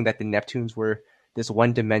everyone thinking that the Neptunes were this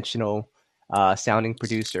one-dimensional sounding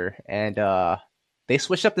producer, and they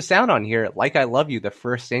switched up the sound on here. Like I Love You, the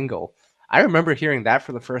first single. I remember hearing that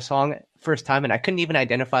for the first time, and I couldn't even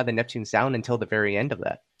identify the Neptune sound until the very end of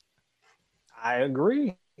that. I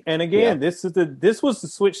agree. And again, this was the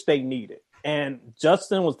switch they needed. And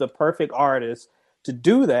Justin was the perfect artist to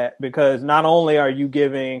do that because not only are you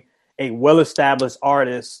giving a well-established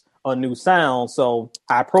artist a new sound, so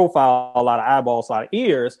high profile, a lot of eyeballs, a lot of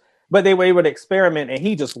ears, but they were able to experiment, and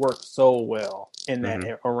he just worked so well in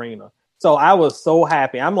that arena. So I was so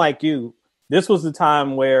happy. I'm like you. This was the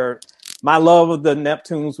time where my love of the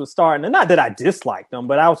Neptunes was starting. And not that I disliked them,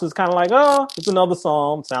 but I was just kind of like, oh, it's another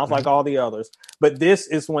song. Sounds like all the others. But this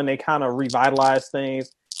is when they kind of revitalized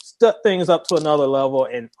things, stepped things up to another level.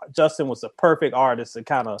 And Justin was the perfect artist to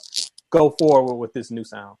kind of go forward with this new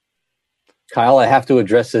sound. Kyle, I have to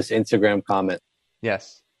address this Instagram comment.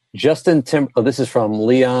 Yes. This is from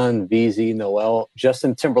Leon VZ Noel.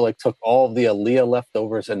 Justin Timberlake took all of the Aaliyah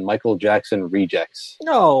leftovers and Michael Jackson rejects.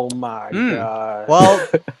 Oh my God. Well,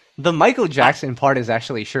 the Michael Jackson part is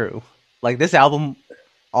actually true. Like this album,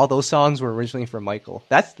 all those songs were originally for Michael.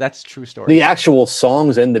 That's a true story. The actual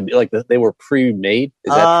songs and they were pre-made.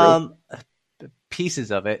 Is that true?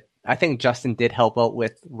 Pieces of it. I think Justin did help out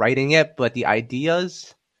with writing it, but the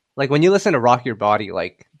ideas, like when you listen to Rock Your Body,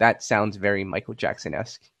 like that sounds very Michael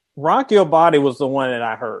Jackson-esque. Rock Your Body was the one that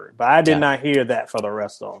I heard, but I did not hear that for the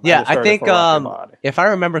rest of them. Yeah, I think if I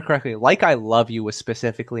remember correctly, Like I Love You was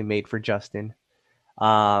specifically made for Justin,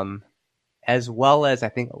 as well as I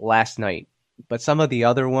think Last Night. But some of the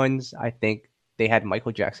other ones, I think they had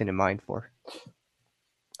Michael Jackson in mind for.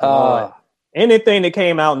 Anything that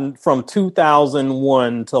came out from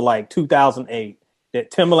 2001 to like 2008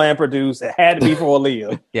 that Timbaland produced, it had to be for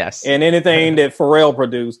Aaliyah. Yes. And anything that Pharrell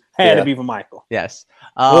produced had to be for Michael. Yes.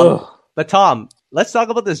 But Tom, let's talk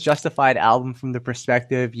about this Justified album from the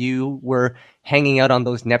perspective you were hanging out on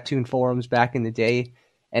those Neptune forums back in the day.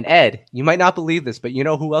 And Ed, you might not believe this, but you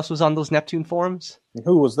know who else was on those Neptune forums?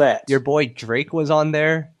 Who was that? Your boy Drake was on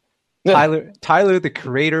there. Tyler, the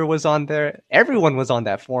Creator, was on there. Everyone was on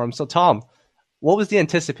that forum. So Tom, what was the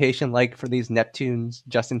anticipation like for these Neptunes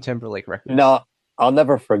Justin Timberlake records? No, I'll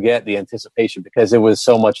never forget the anticipation because it was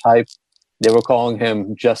so much hype. They were calling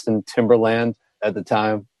him Justin Timberland at the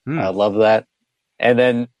time. I love that. And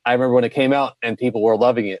then I remember when it came out and people were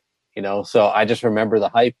loving it, so I just remember the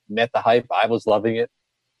hype, met the hype. I was loving it.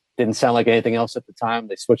 didn't sound like anything else at the time.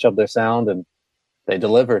 They switched up their sound and they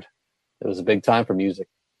delivered. It was a big time for music.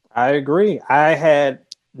 I agree. I had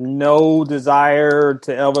no desire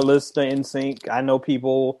to ever listen to NSYNC. I know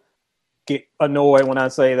people get annoyed when I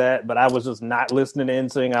say that, but I was just not listening to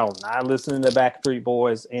NSYNC. I was not listening to Backstreet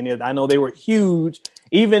Boys. And I know they were huge,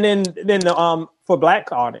 even in the for black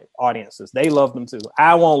audiences. They love them too.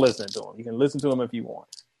 I won't listen to them. You can listen to them if you want.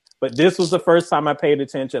 But this was the first time I paid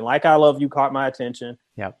attention. Like I Love You caught my attention.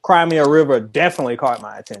 Yep. Cry Me a River definitely caught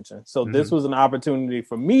my attention. So this was an opportunity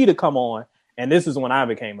for me to come on. And this is when I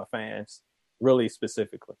became a fan, really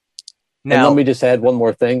specifically. Now, let me just add one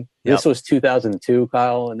more thing. Yep. This was 2002,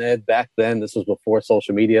 Kyle and Ed. Back then, this was before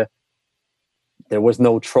social media. There was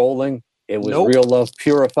no trolling. It was real love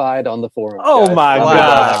purified on the forum. Oh, guys. My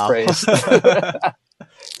God.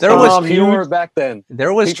 There was pure back then.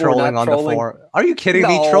 There was trolling on the forum. Are you kidding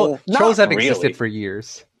me? Trolls have existed for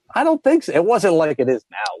years. I don't think so. It wasn't like it is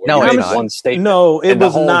now. No, it was one statement. No, it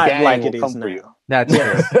was not like it is now. That's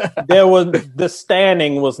true. There was the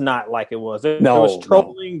standing was not like it was. There was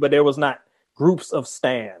trolling, but there was not groups of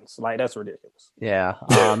stands. Like that's ridiculous. Yeah.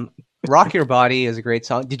 Rock Your Body is a great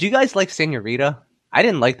song. Did you guys like Senorita? I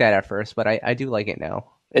didn't like that at first, but I do like it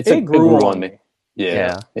now. It grew on me.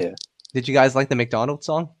 Yeah. Did you guys like the McDonald's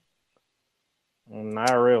song?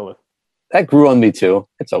 Not really. That grew on me too.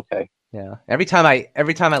 It's okay. Yeah. Every time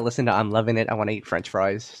I listen to I'm Loving It, I want to eat French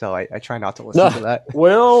fries. So I try not to listen to that.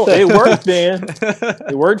 Well, it worked then.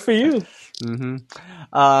 It worked for you. Mm-hmm.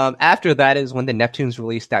 After that is when the Neptunes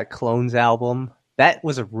released that Clones album. That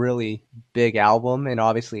was a really big album, and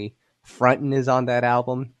obviously Frontin' is on that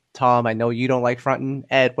album. Tom, I know you don't like Frontin'.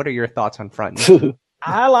 Ed, what are your thoughts on Frontin'?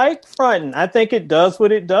 I like Frontin'. I think it does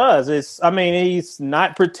what it does. He's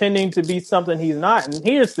not pretending to be something he's not. And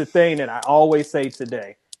here's the thing that I always say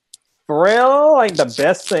today. Pharrell, like the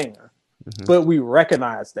best singer, but we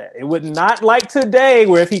recognize that. It would not like today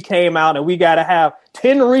where if he came out and we got to have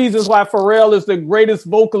 10 reasons why Pharrell is the greatest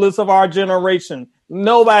vocalist of our generation.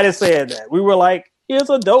 Nobody said that. We were like, here's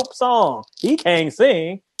a dope song. He can't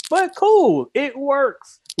sing, but cool. It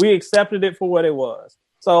works. We accepted it for what it was.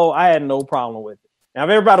 So I had no problem with it. Now, if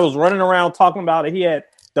everybody was running around talking about it, he had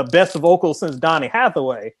the best vocal since Donny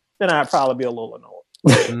Hathaway, then I'd probably be a little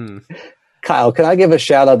annoyed. Kyle, can I give a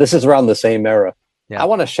shout out? This is around the same era. Yeah. I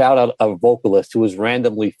want to shout out a vocalist who was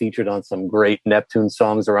randomly featured on some great Neptune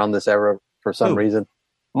songs around this era for some reason.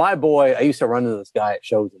 My boy, I used to run into this guy at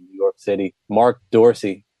shows in New York City, Mark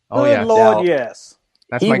Dorsey. Oh, yeah. Lord, yes.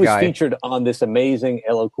 That's he my was guy. Featured on this amazing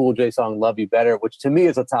LL Cool J song, Love You Better, which to me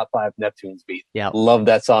is a top 5 Neptunes beat. Yeah. Love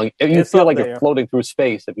that song. You feel like you're floating through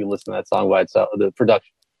space if you listen to that song by itself, the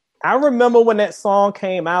production. I remember when that song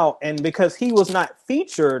came out, and because he was not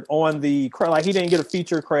featured on the, like he didn't get a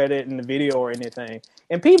feature credit in the video or anything,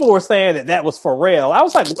 and people were saying that was Pharrell. I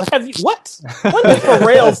was like, what? When did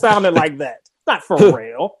Pharrell sounded like that? It's not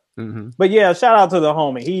Pharrell. But yeah, shout out to the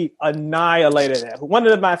homie. He annihilated that. One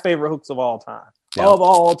of my favorite hooks of all time. Yeah. Of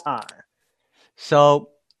all time. So,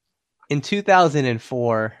 in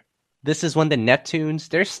 2004, this is when the Neptunes,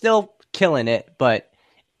 they're still killing it, but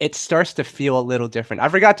it starts to feel a little different. I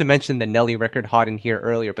forgot to mention the Nelly record, Hot in Here,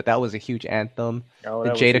 earlier, but that was a huge anthem. The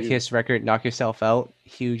Jadakiss record, Knock Yourself Out,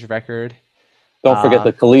 huge record. Don't forget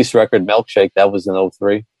the Khalees record, Milkshake. That was in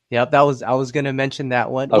 2003. Yep, I was going to mention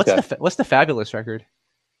that one. Okay. What's the Fabulous record?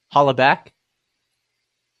 Holla Back?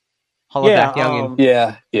 Holla Back Youngin'.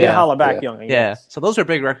 Yeah, Holla Back Youngin'. Yeah, so those are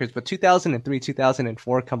big records, but 2003,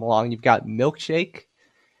 2004 come along. You've got Milkshake.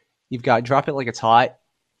 You've got Drop It Like It's Hot.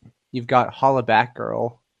 You've got Holla Back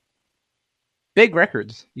Girl. Big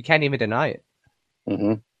records. You can't even deny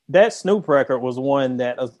it. That Snoop record was one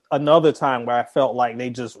that another time where I felt like they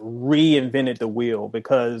just reinvented the wheel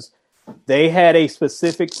because they had a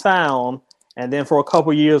specific sound, and then for a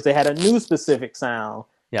couple years they had a new specific sound.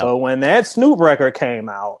 Yep. So when that Snoop record came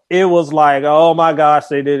out, it was like, oh my gosh,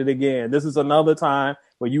 they did it again. This is another time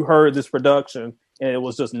where you heard this production and it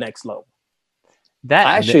was just next level. I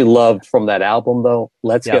actually loved from that album, though,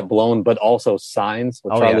 Let's Get Blown, but also Signs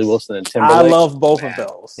with Charlie Wilson and Timberlake. I love both of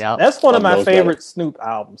those. Yep. That's one of my favorite Snoop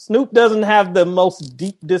albums. Snoop doesn't have the most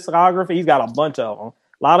deep discography. He's got a bunch of them. A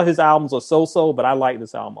lot of his albums are so-so, but I like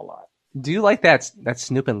this album a lot. Do you like that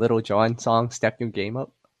Snoop and Little John song, Step Your Game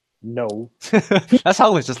Up? No. That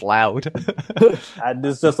song was just loud.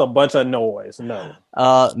 It's just a bunch of noise. No.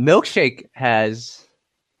 Milkshake has,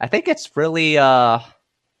 I think it's really...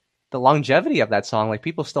 the longevity of that song, like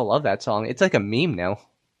people still love that song. It's like a meme now.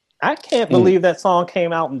 I can't believe that song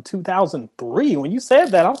came out in 2003. When you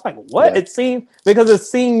said that, I was like, what? Yeah. It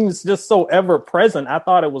seems just so ever present. I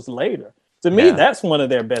thought it was later. To me, that's one of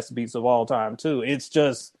their best beats of all time too. It's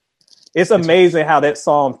just It's amazing how that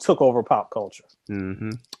song took over pop culture.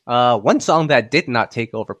 Mm-hmm. One song that did not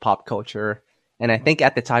take over pop culture, and I think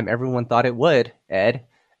at the time everyone thought it would, Ed,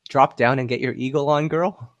 Drop Down and Get Your Eagle On,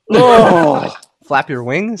 Girl. Oh. Flap Your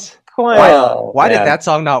Wings. Why did that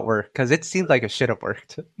song not work? Because it seemed like it should have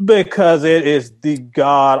worked. Because it is the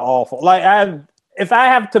god awful. Like if I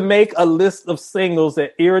have to make a list of singles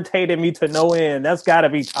that irritated me to no end, that's got to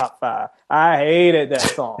be top 5. I hated that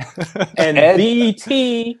song. And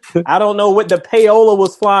BET, I don't know what the payola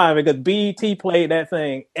was flying because BET played that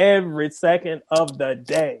thing every second of the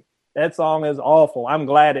day. That song is awful. I'm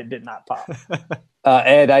glad it did not pop.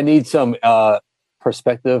 Ed, I need some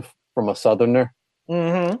perspective from a Southerner.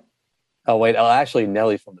 Mm-hmm. Oh, wait. Actually,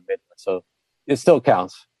 Nelly's from the Midwest, so it still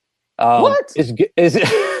counts. What?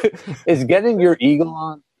 Is getting your eagle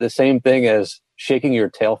on the same thing as shaking your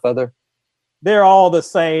tail feather? They're all the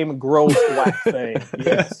same gross whack thing.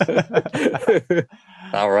 Yes.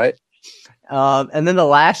 All right. And then the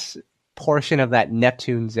last portion of that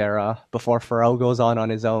Neptunes era before Pharrell goes on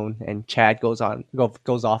his own and Chad goes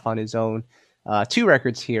off on his own. 2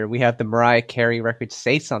 records here. We have the Mariah Carey record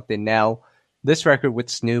Say Something. Now, this record with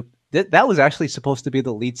Snoop, that was actually supposed to be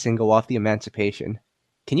the lead single off the Emancipation.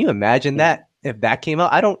 Can you imagine that if that came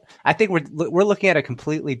out? I think we're looking at a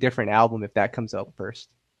completely different album if that comes out first.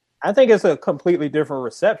 I think it's a completely different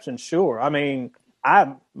reception. Sure. I mean,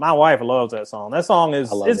 my wife loves that song. That song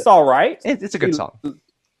is all right. It's a good song,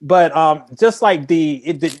 but just like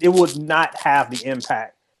it would not have the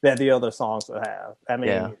impact that the other songs would have. I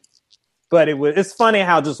mean, but it's funny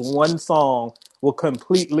how just one song will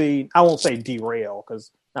completely, I won't say derail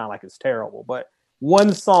because not like it's terrible, but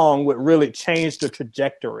one song would really change the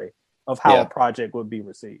trajectory of how a project would be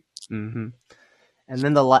received. Mm-hmm. And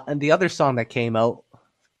then the other song that came out,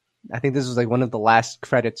 I think this was like one of the last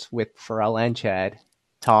credits with Pharrell and Chad,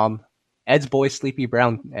 Tom, Ed's boy Sleepy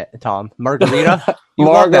Brown, Tom, Margarita.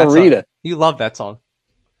 Margarita. You love that song.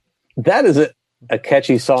 That is a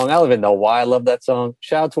catchy song. I don't even know why I love that song.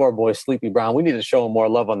 Shout out to our boy Sleepy Brown. We need to show him more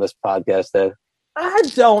love on this podcast, Ed. I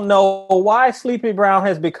don't know why Sleepy Brown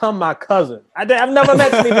has become my cousin. I've never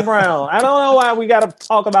met Sleepy Brown. I don't know why we got to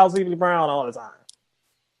talk about Sleepy Brown all the time.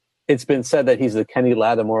 It's been said that he's the Kenny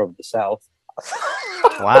Lattimore of the South.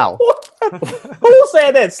 Wow. Who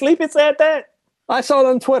said that? Sleepy said that? I saw it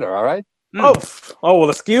on Twitter, all right? Oh, well,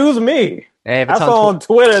 excuse me. Hey, I saw on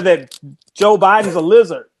Twitter that Joe Biden's a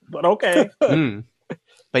lizard, but okay.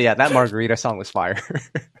 But yeah, that Margarita song was fire.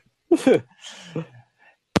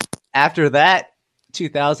 After that,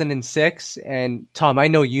 2006, and Tom, I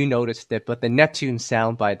know you noticed it, but the Neptune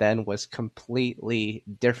sound by then was completely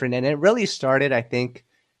different, and it really started, I think,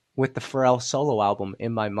 with the Pharrell solo album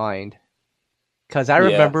in my mind. Because I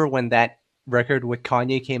remember when that record with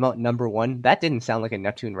Kanye came out #1, that didn't sound like a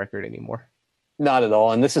Neptune record anymore. Not at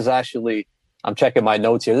all. And this is actually, I'm checking my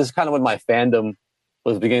notes here. This is kind of when my fandom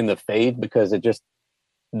was beginning to fade because it just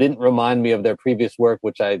didn't remind me of their previous work,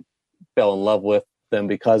 which I fell in love with them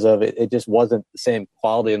because of it. It just wasn't the same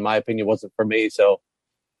quality, in my opinion. It wasn't for me. So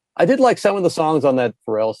I did like some of the songs on that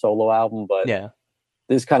Pharrell solo album, but this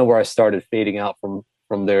is kind of where I started fading out from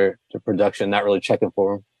their production, not really checking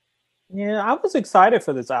for them. Yeah, I was excited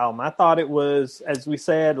for this album. I thought it was, as we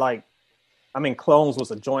said, Clones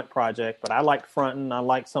was a joint project, but I liked Frontin'. I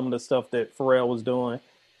liked some of the stuff that Pharrell was doing.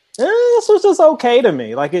 This was just okay to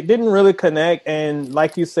me. Like, it didn't really connect. And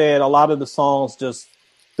like you said, a lot of the songs just,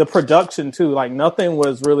 the production too, like nothing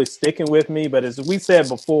was really sticking with me. But as we said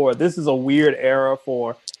before, this is a weird era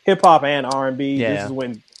for hip hop and R&B. This is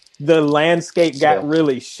when the landscape got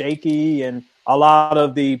really shaky, and a lot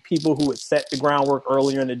of the people who had set the groundwork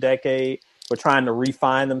earlier in the decade were trying to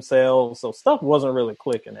refine themselves. So stuff wasn't really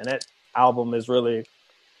clicking, and that album is really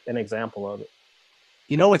an example of it.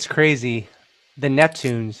 You know what's crazy? The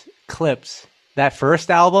Neptunes, Clips, that first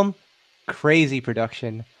album, crazy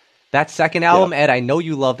production. That second album, Ed, I know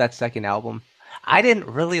you love that second album. I didn't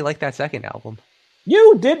really like that second album.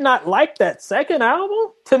 You did not like that second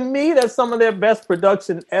album? To me, that's some of their best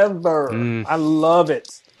production ever. I love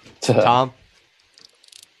it. Tom?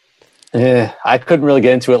 Yeah, I couldn't really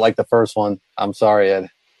get into it like the first one. I'm sorry, Ed.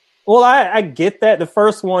 Well, I get that. The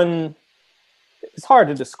first one, it's hard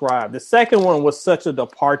to describe. The second one was such a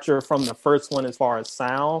departure from the first one as far as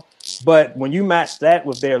sound. But when you match that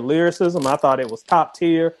with their lyricism, I thought it was top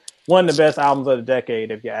tier. One of the best albums of the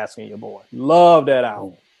decade, if you're asking your boy. Love that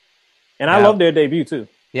album. And I love their debut, too.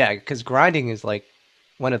 Yeah, because Grinding is like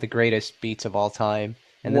one of the greatest beats of all time.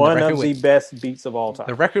 And then one of the best beats of all time.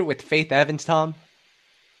 The record with Faith Evans, Tom?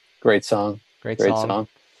 Great song. Great song.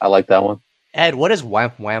 I like that one. Ed, what does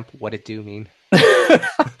Wamp Wamp What It Do mean?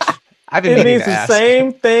 I've been it meaning means to the ask.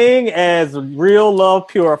 same thing as Real Love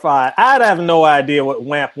Purified. I'd have no idea what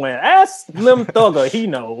Wamp went. Ask Slim Thugger, he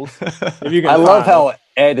knows. If you can I love how him.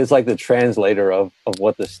 Ed is like the translator of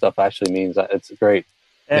what this stuff actually means. It's great.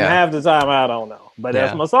 And half the time, I don't know. But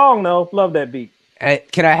that's my song, though. Love that beat.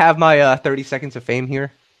 Can I have my 30 seconds of fame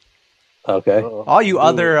here? Okay. All you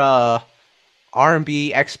other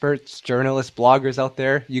R&B experts, journalists, bloggers out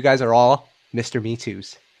there, you guys are all Mr. Me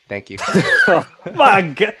Too's. Thank you. My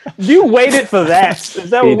God. You waited for that. Is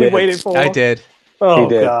that what we waited for? I did. Oh,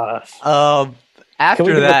 gosh. After Can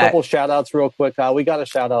we give that, a couple shout-outs real quick? We got to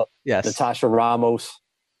shout out Natasha Ramos,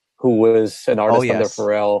 who was an artist under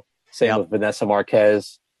Pharrell. Same with Vanessa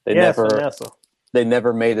Marquez. They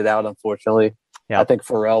never made it out, unfortunately. I think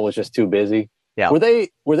Pharrell was just too busy. Yeah. Were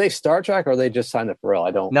they Star Trek or they just signed to Pharrell?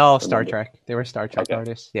 I don't know. Star Trek. They were Star Trek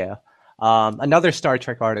artists. Yeah. Another Star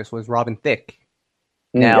Trek artist was Robin Thicke.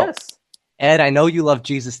 Now, Ed, I know you love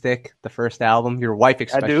Jesus Thicke, the first album. Your wife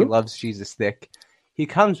especially loves Jesus Thicke. He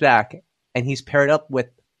comes back and he's paired up with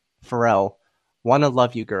Pharrell. Wanna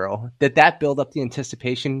Love You Girl. Did that build up the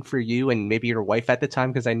anticipation for you and maybe your wife at the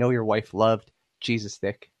time? Because I know your wife loved Jesus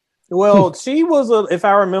Thicke. Well, she was, if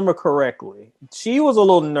I remember correctly, she was a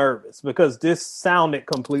little nervous because this sounded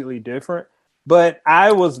completely different. But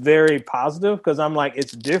I was very positive because I'm like,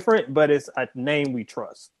 it's different, but it's a name we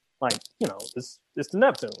trust. Like, it's the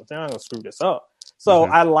Neptunes. They're not going to screw this up. So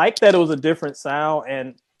I like that it was a different sound.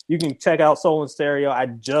 And you can check out Soul and Stereo. I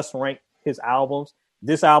just ranked his albums.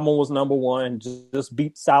 This album was number one. Just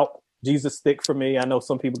beats out Jesus Thicke for me. I know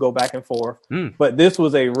some people go back and forth. But this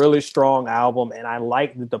was a really strong album. And I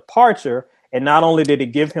like the departure. And not only did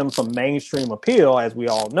it give him some mainstream appeal, as we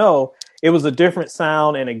all know, it was a different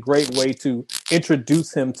sound and a great way to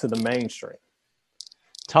introduce him to the mainstream.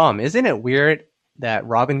 Tom, isn't it weird that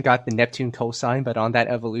Robin got the Neptune cosign, but on that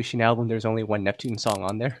Evolution album, there's only one Neptune song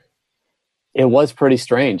on there? It was pretty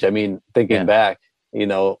strange. I mean, thinking back, I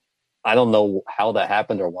don't know how that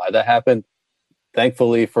happened or why that happened.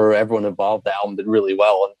 Thankfully for everyone involved, the album did really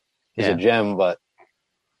well and is a gem. But,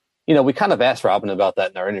 we kind of asked Robin about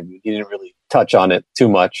that in our interview. He didn't really touch on it too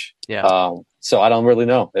much. Yeah. So I don't really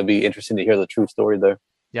know. It'd be interesting to hear the true story there.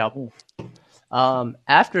 Yep.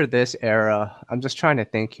 After this era, I'm just trying to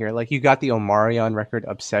think here. Like, you got the Omarion record,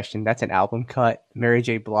 Obsession. That's an album cut. Mary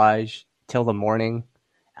J. Blige, Till the Morning,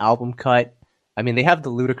 album cut. I mean, they have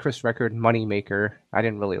the Ludacris record, Moneymaker. I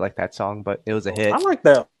didn't really like that song, but it was a hit. I like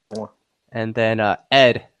that one. And then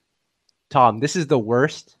Ed, Tom, this is the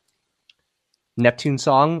worst Neptune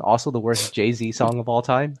song, also the worst Jay-Z song of all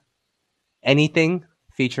time. Anything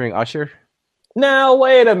featuring Usher. Now,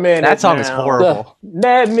 wait a minute. That song is horrible.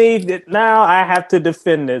 Now I have to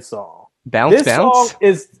defend this song. Bounce.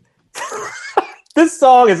 This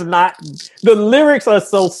song is not... The lyrics are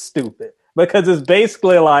so stupid because it's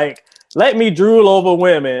basically like, let me drool over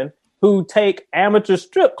women who take amateur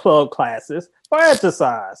strip club classes for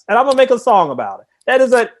exercise. And I'm going to make a song about it. That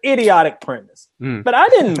is an idiotic premise. But I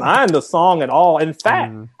didn't mind the song at all. In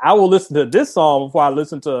fact, I will listen to this song before I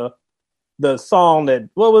listen to the song that,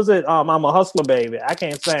 what was it? I'm a Hustler Baby. I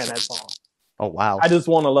can't stand that song. Oh, wow. I Just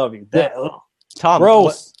Want to Love You. Tom,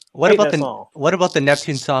 gross. What about the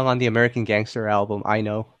Neptune song on the American Gangster album, I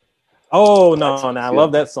Know? Oh, no. I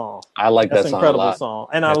love that song. I like that song. That's an incredible song.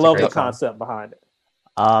 And I love the concept behind it.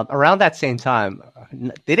 Around that same time,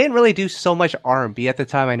 they didn't really do so much R&B at the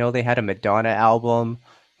time. I know they had a Madonna album,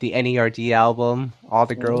 the NERD album, All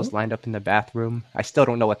the Girls Lined Up in the Bathroom. I still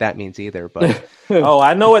don't know what that means either, but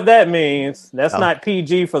I know what that means. That's not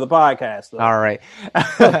PG for the podcast, though. All right.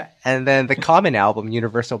 And then the Common album,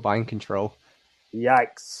 Universal Mind Control.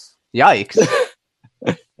 Yikes.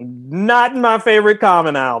 Not my favorite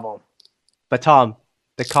Common album. But Tom,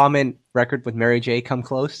 the Common record with Mary J. Come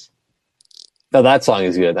Close? No, that song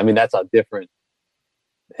is good. I mean, that's a different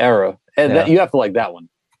era. And you have to like that one.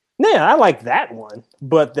 Yeah, I like that one.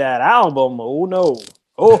 But that album, oh no.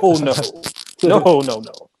 Oh no.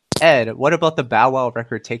 No. Ed, what about the Bow Wow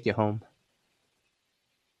record, Take You Home?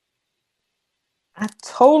 I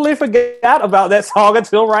totally forgot about that song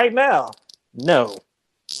until right now. No.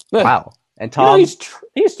 Wow. And Tom,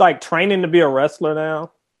 he's like training to be a wrestler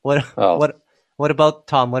now. What about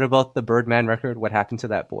Tom? What about the Birdman record? What happened to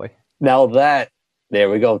that boy? Now there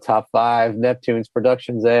we go. Top 5 Neptune's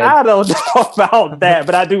productions. Ed. I don't know about that,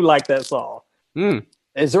 but I do like that song.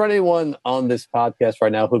 Is there anyone on this podcast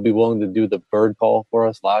right now who'd be willing to do the bird call for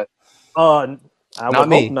us live? I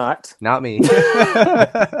would hope not. Not me.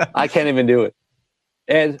 I can't even do it.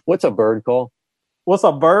 Ed, what's a bird call? What's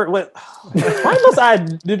a bird? Why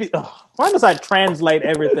must I translate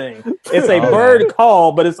everything? It's a bird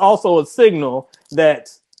call, but it's also a signal that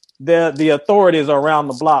the authorities are around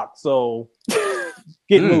the block. So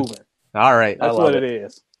get moving. All right. That's what it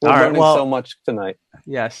is. We're learning so much tonight.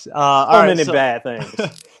 Yes. So many bad things.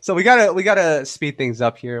 So we gotta speed things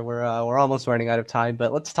up here. We're almost running out of time,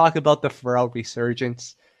 but let's talk about the Pharrell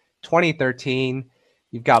resurgence. 2013.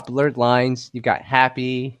 You've got Blurred Lines. You've got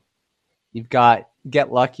Happy. You've got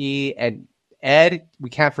Get Lucky, and Ed. We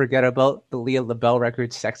can't forget about the Leah LaBelle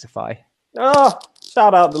record, Sexify. Oh,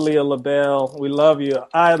 shout out to Leah LaBelle. We love you.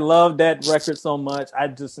 I love that record so much. I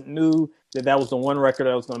just knew that was the one record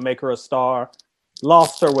that was going to make her a star.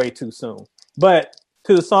 Lost her way too soon. But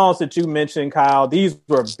to the songs that you mentioned, Kyle, these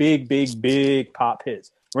were big, big, big pop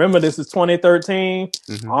hits. Remember, this is 2013.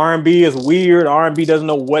 Mm-hmm. R&B is weird. R&B doesn't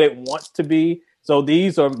know what it wants to be. So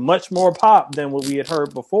these are much more pop than what we had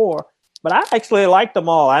heard before. But I actually like them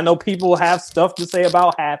all. I know people have stuff to say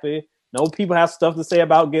about Happy. No, people have stuff to say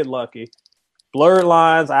about Get Lucky. Blurred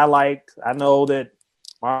Lines, I liked. I know that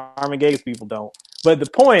Marvin Gaye's people don't. But the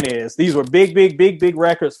point is, these were big, big, big, big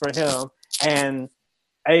records for him. And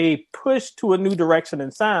a push to a new direction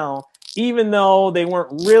in sound, even though they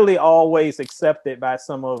weren't really always accepted by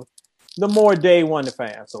some of the more day one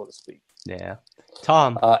fans, so to speak. Yeah.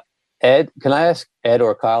 Tom. Ed, can I ask Ed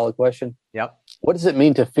or Kyle a question? Yep. What does it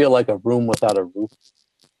mean to feel like a room without a roof?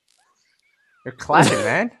 You're clapping,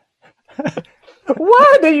 man.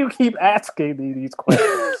 Why do you keep asking me these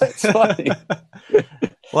questions? It's funny.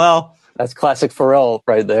 Well, that's classic Pharrell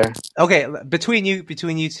right there. Okay, between you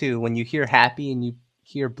two, when you hear Happy and you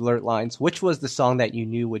hear Blurred Lines, which was the song that you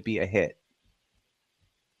knew would be a hit?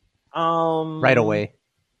 Right away.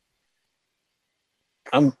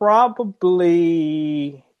 I'm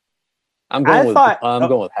probably. I'm going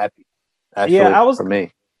with Happy. Actually, yeah, for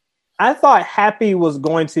me. I thought Happy was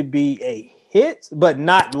going to be a hit, but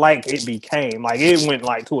not like it became. Like it went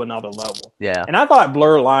like to another level. Yeah. And I thought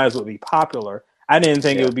Blurred Lines would be popular. I didn't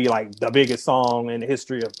think it would be like the biggest song in the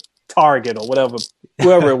history of Target or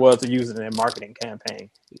whoever it was to use it in their marketing campaign.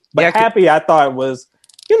 But Happy, I thought was,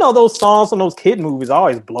 those songs from those kid movies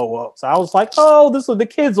always blow up. So I was like, the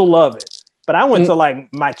kids will love it. But I went to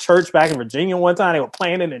like my church back in Virginia one time. They were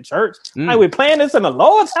playing it in church. Like, we're playing this in the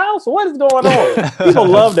Lord's house? What is going on? People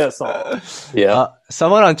love that song. Yeah.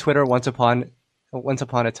 Someone on Twitter once upon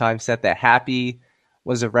a time said that Happy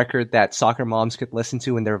was a record that soccer moms could listen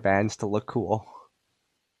to in their vans to look cool.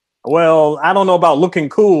 Well, I don't know about looking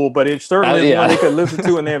cool, but it certainly is one they could listen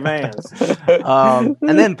to in their vans. And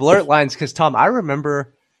then Blurred Lines, because Tom, I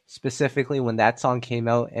remember specifically when that song came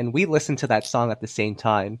out, and we listened to that song at the same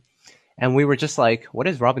time, and we were just like, "What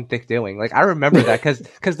is Robin Thicke doing?" Like, I remember that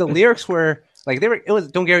because the lyrics were like It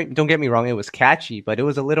was don't get me wrong, it was catchy, but it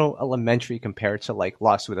was a little elementary compared to like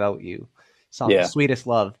Lost Without You, Sweetest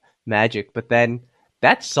Love, Magic. But then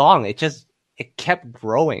that song, it kept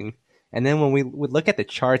growing. And then when we would look at the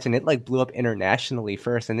charts, and it like blew up internationally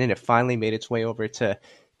first, and then it finally made its way over to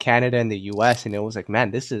Canada and the US, and it was like,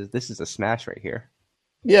 man, this is a smash right here.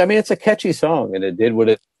 Yeah, I mean, it's a catchy song, and it did what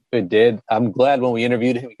it did. I'm glad when we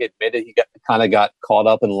interviewed him, he admitted he got caught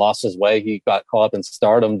up and lost his way. He got caught up in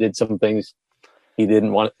stardom, did some things he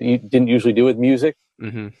didn't usually do with music,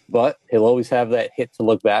 but he'll always have that hit to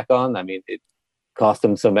look back on. I mean, it cost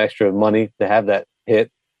him some extra money to have that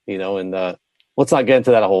hit, and let's not get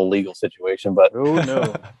into that whole legal situation, but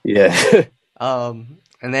no. Yeah. And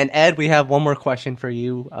then Ed, we have one more question for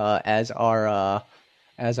you as our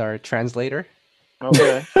translator.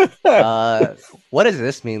 Okay. What does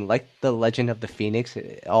this mean? Like the Legend of the Phoenix,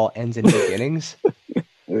 it all ends in beginnings.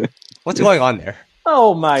 What's going on there?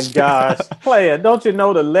 Oh my gosh, player! Don't you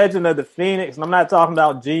know the Legend of the Phoenix? And I'm not talking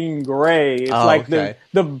about Jean Grey. It's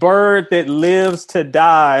the bird that lives to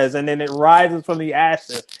dies, and then it rises from the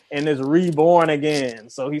ashes and is reborn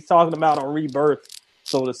again. So he's talking about a rebirth,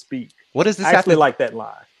 so to speak. What does this like that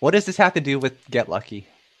line? What does this have to do with Get Lucky?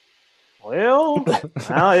 Well,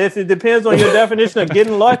 it depends on your definition of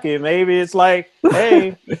getting lucky. Maybe it's like,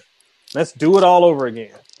 hey, let's do it all over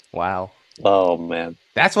again. Wow. Oh man.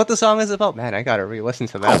 That's what the song is about, man. I gotta re-listen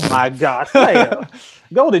to that. Oh my gosh!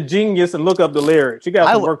 Go to Genius and look up the lyrics. You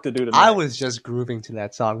got some work to do tonight. I was just grooving to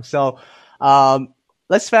that song. So,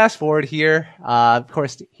 let's fast forward here. Of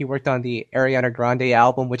course, he worked on the Ariana Grande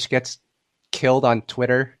album, which gets killed on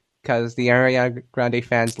Twitter because the Ariana Grande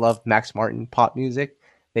fans love Max Martin pop music.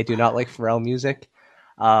 They do not like Pharrell music.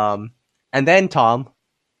 And then, Tom,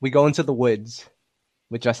 we go into the woods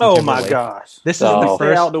with Justin Timberlake. Oh my gosh! This is the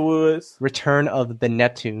first out the woods return of the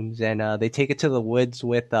Neptunes, and they take it to the woods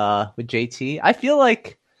with JT. I feel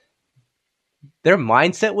like their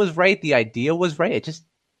mindset was right, the idea was right. It just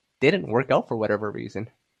didn't work out for whatever reason.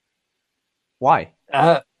 Why?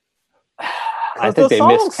 I think they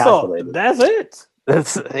miscalculated. That's it.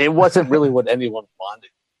 It wasn't really what anyone wanted.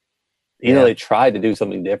 You know, they tried to do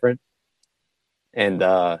something different, and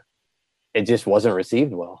it just wasn't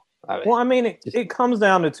received well. It comes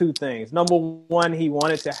down to two things. Number one, he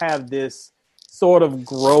wanted to have this sort of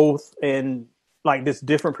growth and like this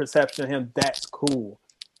different perception of him. That's cool.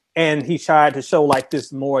 And he tried to show like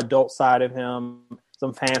this more adult side of him.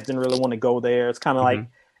 Some fans didn't really want to go there. It's kind of like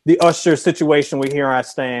the Usher situation with Here I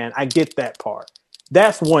Stand. I get that part.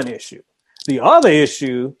 That's one issue. The other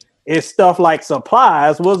issue is stuff like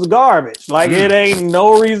Supplies was garbage. Like it ain't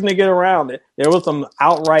no reason to get around it. There was some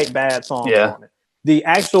outright bad songs on it. The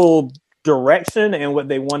actual direction and what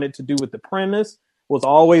they wanted to do with the premise was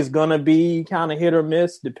always going to be kind of hit or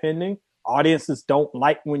miss depending. Audiences don't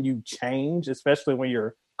like when you change, especially when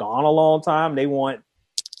you're gone a long time. They want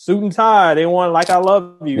suit and tie. They want Like I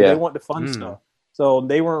Love You. They want the fun stuff. So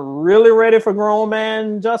they weren't really ready for Grown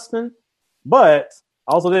Man Justin, but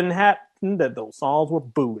also didn't happen that those songs were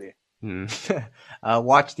booty.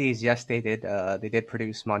 Watch These. Yes, they did. They did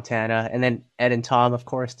produce Montana, and then Ed and Tom, of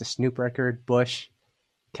course, the Snoop record, Bush,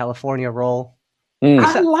 California Roll.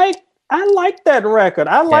 I like that record.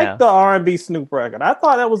 I like the R&B Snoop record. I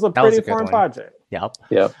thought that was a pretty fun project. Yep.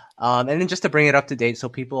 And then just to bring it up to date, so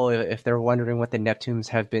people, if they're wondering what the Neptunes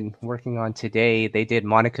have been working on today, they did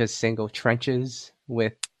Monica's single Trenches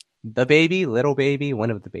with the baby, Little Baby,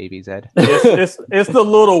 one of the babies, Ed. It's the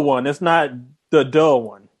little one. It's not the dull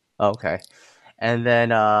one. Okay. And then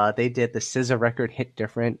they did the SZA record, Hit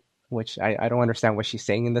Different, which I don't understand what she's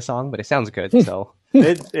saying in the song, but it sounds good. So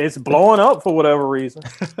it's blowing up for whatever reason.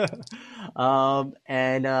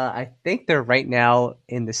 And I think they're right now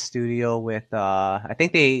in the studio with I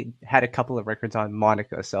think they had a couple of records on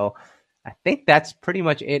Monica. So I think that's pretty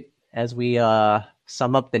much it as we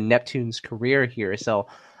sum up the Neptunes' career here. So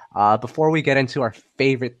before we get into our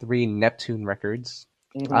favorite 3 Neptune records,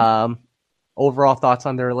 overall thoughts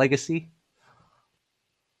on their legacy?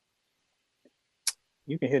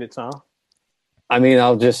 You can hit it, Tom. I mean,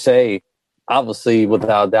 I'll just say, obviously,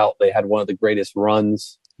 without a doubt, they had one of the greatest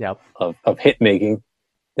runs of hit making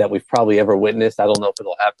that we've probably ever witnessed. I don't know if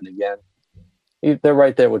it'll happen again. They're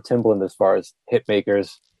right there with Timbaland as far as hit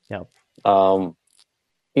makers. Yep.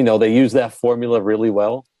 You know, they used that formula really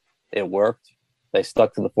well. It worked. They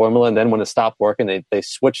stuck to the formula, and then when it stopped working, they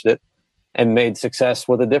switched it and made success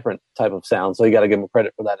with a different type of sound. So you got to give them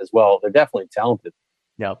credit for that as well. They're definitely talented.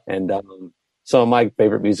 Yep. And some of my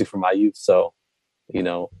favorite music from my youth. So, you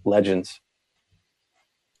know, legends.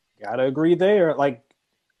 Gotta agree there. Like,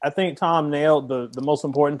 I think Tom nailed the most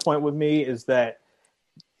important point with me is that,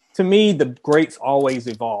 to me, the greats always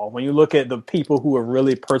evolve. When you look at the people who have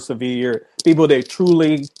really persevered, people that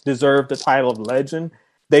truly deserve the title of legend,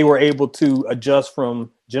 they were able to adjust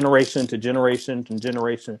from generation to generation to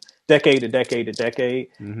generation, decade to decade to decade.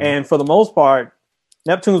 And for the most part,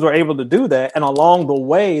 Neptunes were able to do that. And along the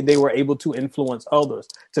way, they were able to influence others.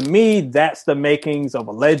 To me, that's the makings of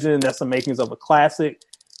a legend. That's the makings of a classic.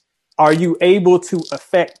 Are you able to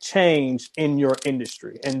affect change in your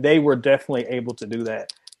industry? And they were definitely able to do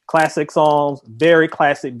that. Classic songs, very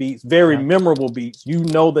classic beats, very memorable beats. You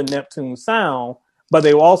know the Neptune sound, but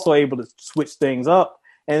they were also able to switch things up.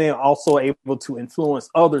 And they're also able to influence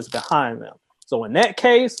others behind them. So in that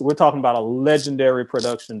case, we're talking about a legendary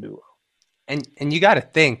production duo. And you got to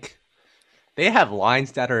think, they have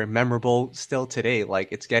lines that are memorable still today. Like,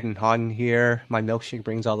 it's getting hot in here. My milkshake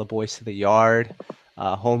brings all the boys to the yard.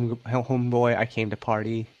 Homeboy, I came to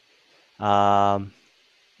party. What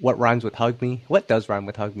rhymes with hug me? What does rhyme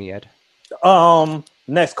with hug me, Ed?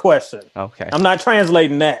 Next question. Okay. I'm not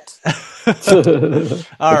translating that.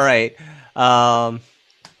 All right.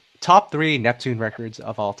 Top 3 Neptune records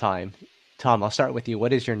of all time. Tom, I'll start with you.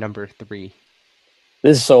 What is your number 3?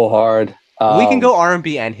 This is so hard. We can go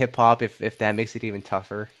R&B and hip hop if that makes it even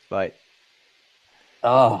tougher. But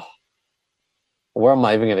where am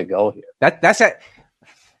I even going to go here? That's it.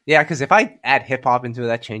 Yeah, because if I add hip hop into it,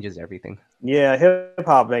 that changes everything. Yeah, hip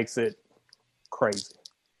hop makes it crazy.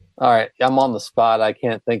 All right, I'm on the spot. I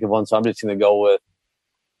can't think of one, so I'm just going to go with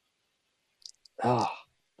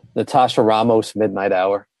Natasha Ramos, Midnight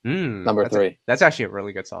Hour, number 3. That's actually a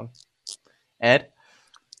really good song. Ed?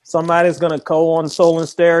 Somebody's going to go on Soul and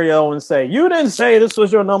Stereo and say, you didn't say this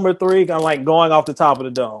was your number 3. I'm like going off the top of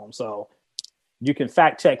the dome. So you can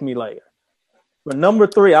fact check me later. But number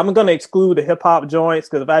 3, I'm going to exclude the hip hop joints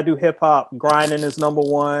because if I do hip hop, Grinding is number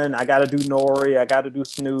 1. I got to do Nori. I got to do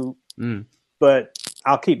Snoop. But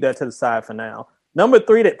I'll keep that to the side for now. Number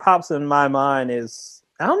 3 that pops in my mind is,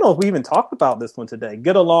 I don't know if we even talked about this one today.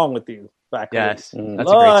 Get Along With You. Yes. That's Love a great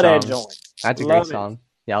song. that joint. That's a great song.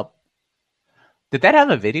 Yep. Did that have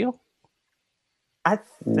a video? I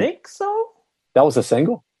think so. That was a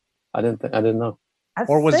single? I didn't know.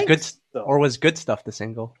 Or was Good Stuff the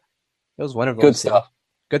single? It was one of those. Good Stuff.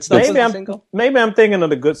 Good Stuff was the single? Maybe I'm thinking of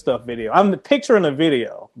the Good Stuff video. I'm picturing a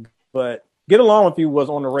video, but Get Along With You was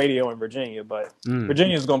on the radio in Virginia, but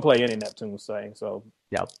Virginia's going to play any Neptunes thing, so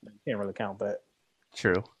yep. Can't really count that.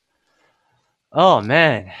 True. Oh,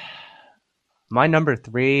 man. My number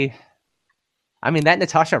 3, I mean, that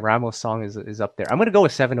Natasha Ramos song is up there. I'm going to go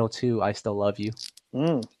with 702, I Still Love You.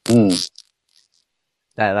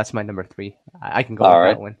 That's my number 3. I can go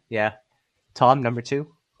with that one. Yeah. Tom, number 2?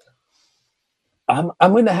 I'm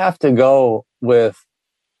going to have to go with,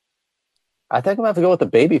 I think I'm going to have to go with the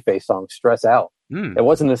Babyface song, Stress Out. It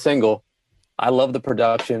wasn't a single. I love the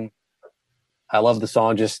production. I love the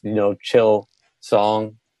song, just, chill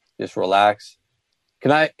song, just relax.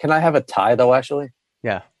 Can I have a tie though, actually?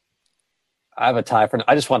 Yeah. I have a tie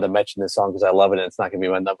I just wanted to mention this song because I love it and it's not going to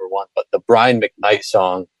be my number 1, but the Brian McKnight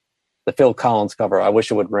song, the Phil Collins cover, I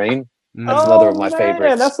Wish It Would Rain. That's another of my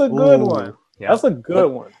favorites. That's a good one. Yeah. That's a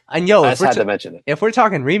good one. And I just had to mention it. If we're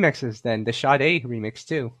talking remixes, then the Sade remix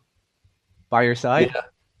too. By Your Side.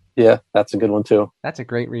 Yeah, that's a good one too. That's a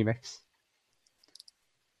great remix.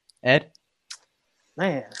 Ed?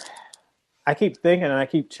 Man, I keep thinking and I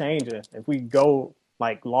keep changing. If we go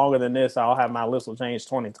longer than this, I'll have my list will change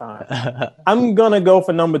 20 times. I'm going to go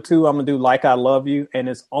for number 2. I'm going to do Like I Love You. And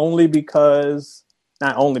it's only because,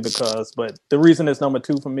 not only because, but the reason it's number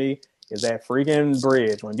 2 for me is that freaking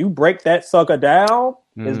bridge. When you break that sucker down,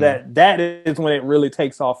 is that is when it really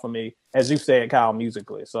takes off for me, as you said, Kyle,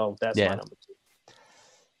 musically. So that's my number 2.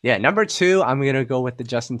 Yeah, number 2, I'm going to go with the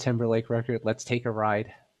Justin Timberlake record, Let's Take a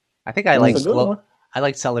Ride. I think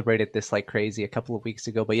I celebrated this like crazy a couple of weeks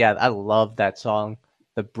ago, but yeah, I love that song.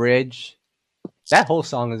 The bridge, that whole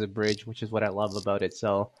song is a bridge, which is what I love about it.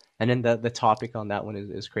 So, and then the topic on that one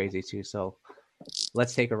is crazy too. So,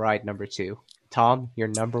 Let's Take a Ride, number 2. Tom, your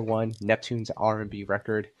number 1 Neptune's R&B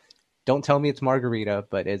record. Don't tell me it's Margarita,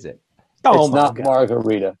 but is it? Oh, it's not God.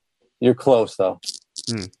 Margarita. You're close though.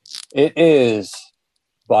 It is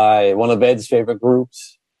by one of Ed's favorite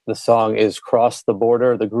groups. The song is Cross the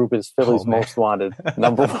Border. The group is Philly's Most Wanted,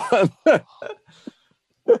 number 1.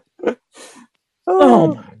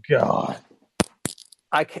 Oh my God.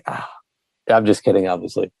 I'm just kidding,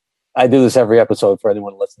 obviously. I do this every episode for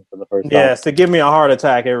anyone listening for the first time. Yes, to give me a heart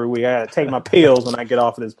attack every week. I gotta take my pills when I get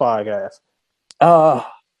off of this podcast.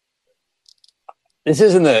 This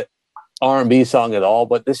isn't an R&B song at all,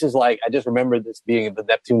 but this is I just remember this being the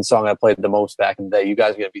Neptune song I played the most back in the day. You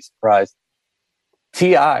guys are going to be surprised.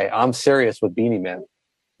 T.I., I'm Serious with Beanie Man.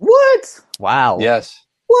 What? Wow. Yes.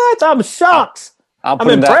 What? I'm shocked. I'm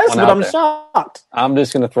impressed, but I'm shocked. I'm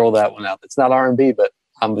just going to throw that one out. It's not R&B, but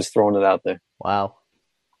I'm just throwing it out there. Wow.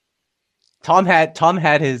 Tom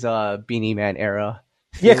had his Beanie Man era.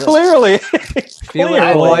 Clearly. Feel I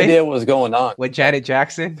had no idea what was going on. With Janet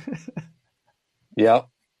Jackson. Yep.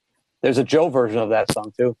 There's a Joe version of that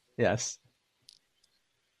song, too. Yes.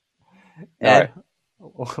 Ed,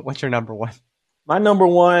 what's your number 1? My number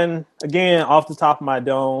 1, again, off the top of my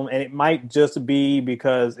dome, and it might just be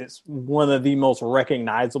because it's one of the most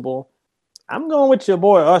recognizable. I'm going with your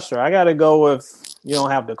boy Usher. I got to go with You Don't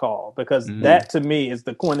Have to Call, because that, to me, is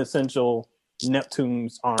the quintessential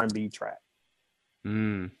Neptune's R&B track.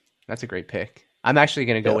 That's a great pick. I'm actually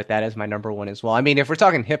going to go with that as my number 1 as well. I mean, if we're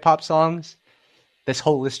talking hip-hop songs, this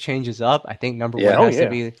whole list changes up. I think number 1 has to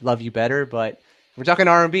be Love You Better, but if we're talking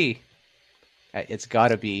R&B, it's got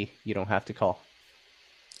to be You Don't Have to Call.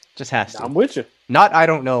 Just has to. I'm with you. Not I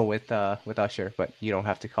Don't Know with Usher, but You Don't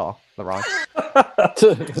Have to Call. LaRon.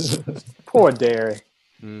 Poor Derry.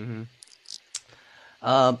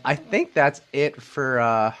 I think that's it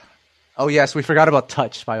for... Oh, yes, we forgot about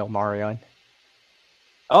Touch by Omarion.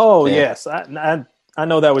 Oh, yes. I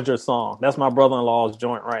know that was your song. That's my brother-in-law's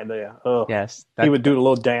joint right there. Yes. He would do the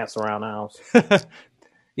little dance around the house.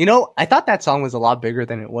 I thought that song was a lot bigger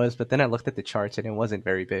than it was, but then I looked at the charts and it wasn't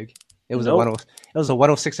very big. It was a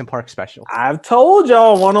 106 in Park special. I've told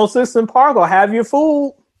y'all 106 in Park will have you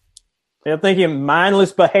fooled. They're thinking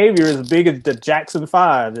mindless behavior is as big as the Jackson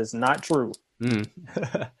 5. It's not true.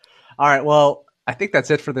 All right, well, I think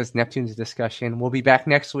that's it for this Neptunes discussion. We'll be back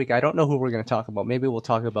next week. I don't know who we're going to talk about. Maybe we'll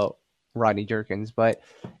talk about Rodney Jerkins. But,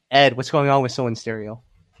 Ed, what's going on with Soul in Stereo?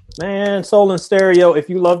 Man, Soul in Stereo, if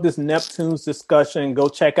you love this Neptunes discussion, go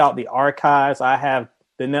check out the archives. I have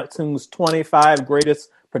the Neptunes 25 greatest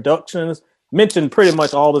productions. Mentioned pretty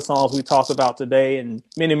much all the songs we talked about today and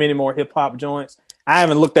many, many more hip-hop joints. I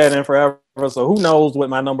haven't looked at it in forever, so who knows what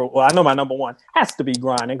my number... Well, I know my number 1 has to be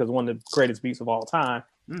Grinding because one of the greatest beats of all time.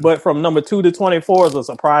 But from number 2 to 24 is a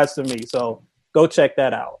surprise to me, so go check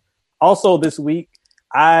that out. Also this week,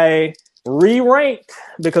 I re-ranked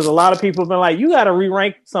because a lot of people have been like, you got to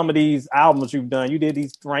re-rank some of these albums you've done. You did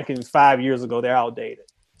these rankings 5 years ago. They're outdated.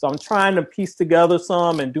 So I'm trying to piece together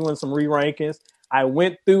some and doing some re-rankings. I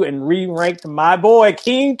went through and re-ranked my boy,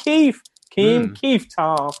 Keem Keith. Keith,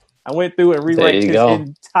 Tom. I went through and re-ranked his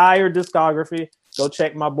entire discography. Go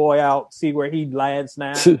check my boy out, see where he lands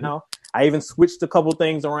now. I even switched a couple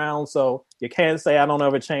things around, so you can't say I don't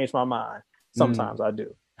ever change my mind. Sometimes I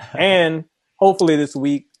do. And hopefully this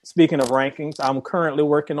week, speaking of rankings, I'm currently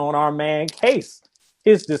working on our man Case,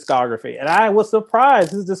 his discography. And I was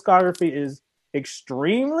surprised his discography is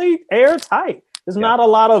extremely airtight. There's not a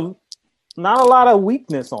lot of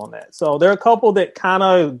weakness on that. So there are a couple that kind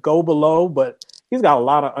of go below, but he's got a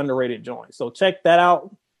lot of underrated joints. So check that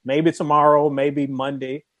out. Maybe tomorrow, maybe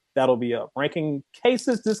Monday. That'll be up. Ranking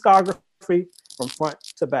Case's discography from front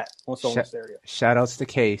to back on Solar Stereo. Shout outs to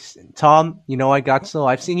Case. Tom,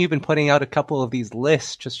 I've seen you've been putting out a couple of these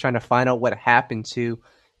lists, just trying to find out what happened to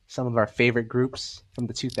some of our favorite groups from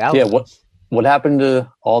the 2000s. Yeah, what happened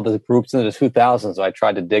to all the groups in the 2000s? I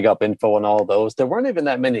tried to dig up info on all those. There weren't even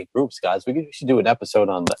that many groups, guys. We should do an episode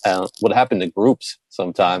on what happened to groups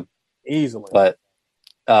sometime. Easily. But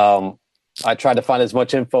I tried to find as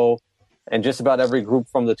much info, and just about every group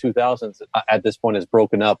from the 2000s at this point is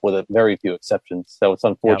broken up with a very few exceptions. So it's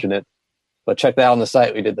unfortunate. Yep. But check that out on the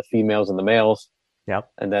site. We did the females and the males. Yep.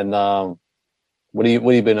 And then what have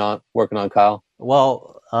you been working on, Kyle?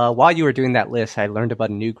 Well, while you were doing that list, I learned about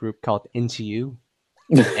a new group called Into You.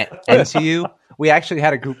 Into You. We actually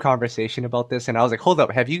had a group conversation about this, and I was like, hold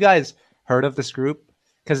up, have you guys heard of this group?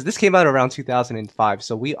 Because this came out around 2005,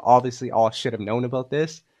 so we obviously all should have known about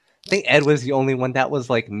this. I think Ed was the only one that was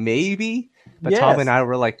like, maybe. But Tom and I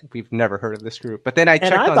were like, we've never heard of this group. But then I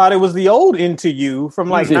thought it was the old Into You from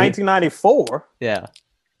like 1994. Yeah.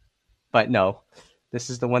 But no,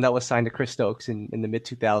 this is the one that was signed to Chris Stokes in the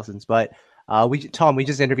mid-2000s. But we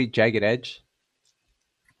just interviewed Jagged Edge,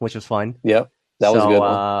 which was fun. Yep, that was a good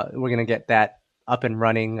one. We're going to get that up and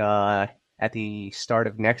running at the start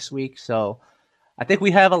of next week. So I think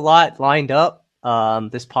we have a lot lined up.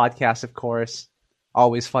 This podcast, of course,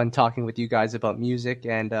 always fun talking with you guys about music,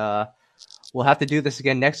 and we'll have to do this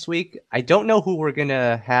again next week. I don't know who we're going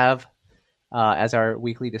to have as our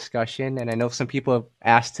weekly discussion, and I know some people have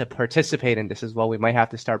asked to participate in this as well. We might have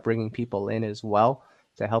to start bringing people in as well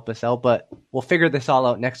to help us out, but we'll figure this all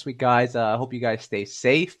out next week, guys. I hope you guys stay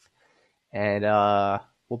safe, and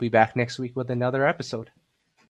we'll be back next week with another episode.